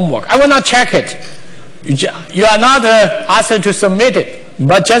homework. I will not check it. You are not asked to submit it,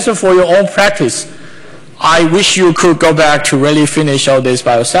 but just for your own practice. I wish you could go back to really finish all this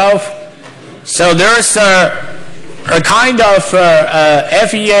by yourself. So there's a kind of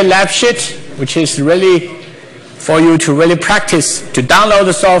FEA lab sheet, which is really for you to really practice, to download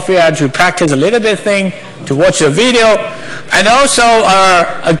the software, to practice a little bit thing, to watch the video, and also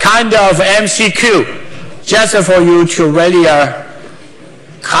a kind of MCQ, just for you to really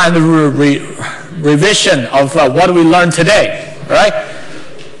kind of revision of what we learned today, right?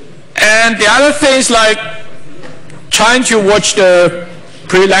 And the other things like trying to watch the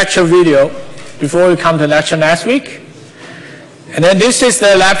pre-lecture video before we come to lecture next week. And then this is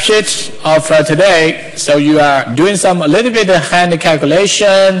the lab sheet of today. So you are doing a little bit of hand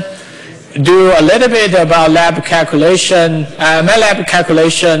calculation, do a little bit about lab calculation, MATLAB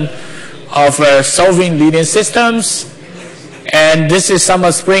calculation of solving linear systems. And this is some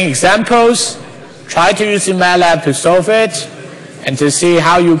Spring examples. Try to use MATLAB to solve it and to see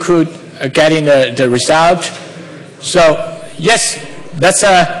how you could get in the result. So yes, that's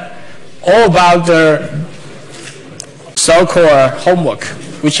all about the so-called homework,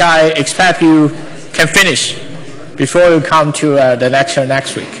 which I expect you can finish before you come to the lecture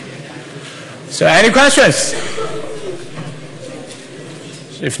next week. So any questions?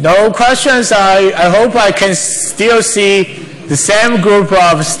 If no questions, I hope I can still see the same group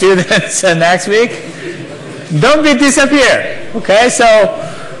of students next week. Don't be disappear. Okay, so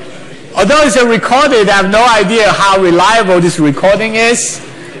although it's recorded, I have no idea how reliable this recording is.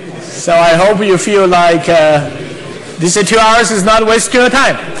 So I hope you feel like these 2 hours is not wasting your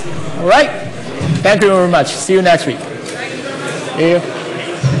time. All right? Thank you very much. See you next week. See you.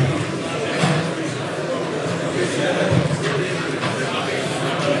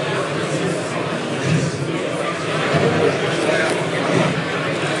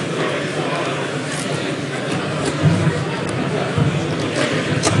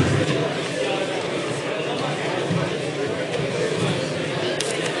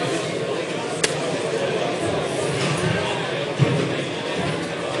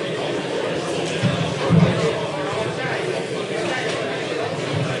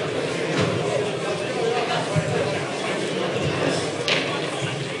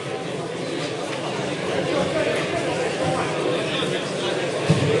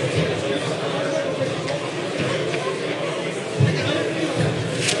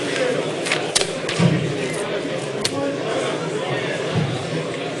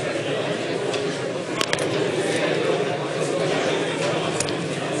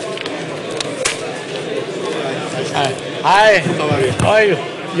 Hi. How are you? How are you?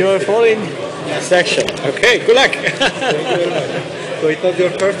 You're following section. Okay, good luck. Thank you very much. So it was your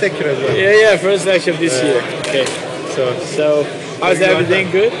first lecture as well? Yeah, first lecture of this year. Okay. So how's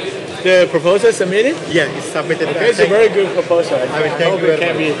everything good? The proposal submitted? Yeah, it's submitted. Okay, it's a very good proposal. I hope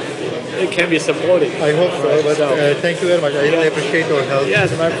it can be supported. I hope so, but thank you very much. I really appreciate your help.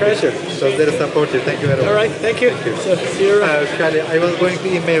 Yes, my pleasure. So very supportive. Thank you very much. All right, thank you. So, see you around. Charlie, I was going to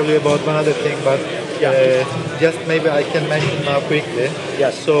email you about one other thing, but just maybe I can mention now quickly.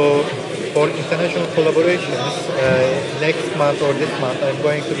 Yes. So for international collaborations, next month or this month, I'm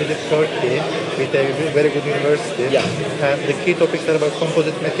going to visit Turkey with a very good university. Yeah. And the key topics are about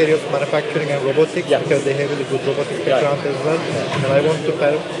composite materials, manufacturing, and robotics, because they have really good robotics background as well. And I want to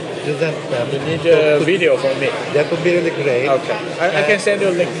present them. You need a video from me. That would be really great. Okay. I can send you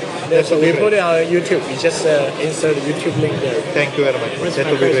a link. That will we be put great. it on YouTube. We just insert the YouTube link there. Thank you very much. It's That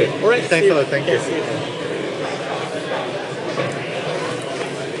my will be pleasure. great. All right, Thanks see a you. lot. Thank Okay, you. see you.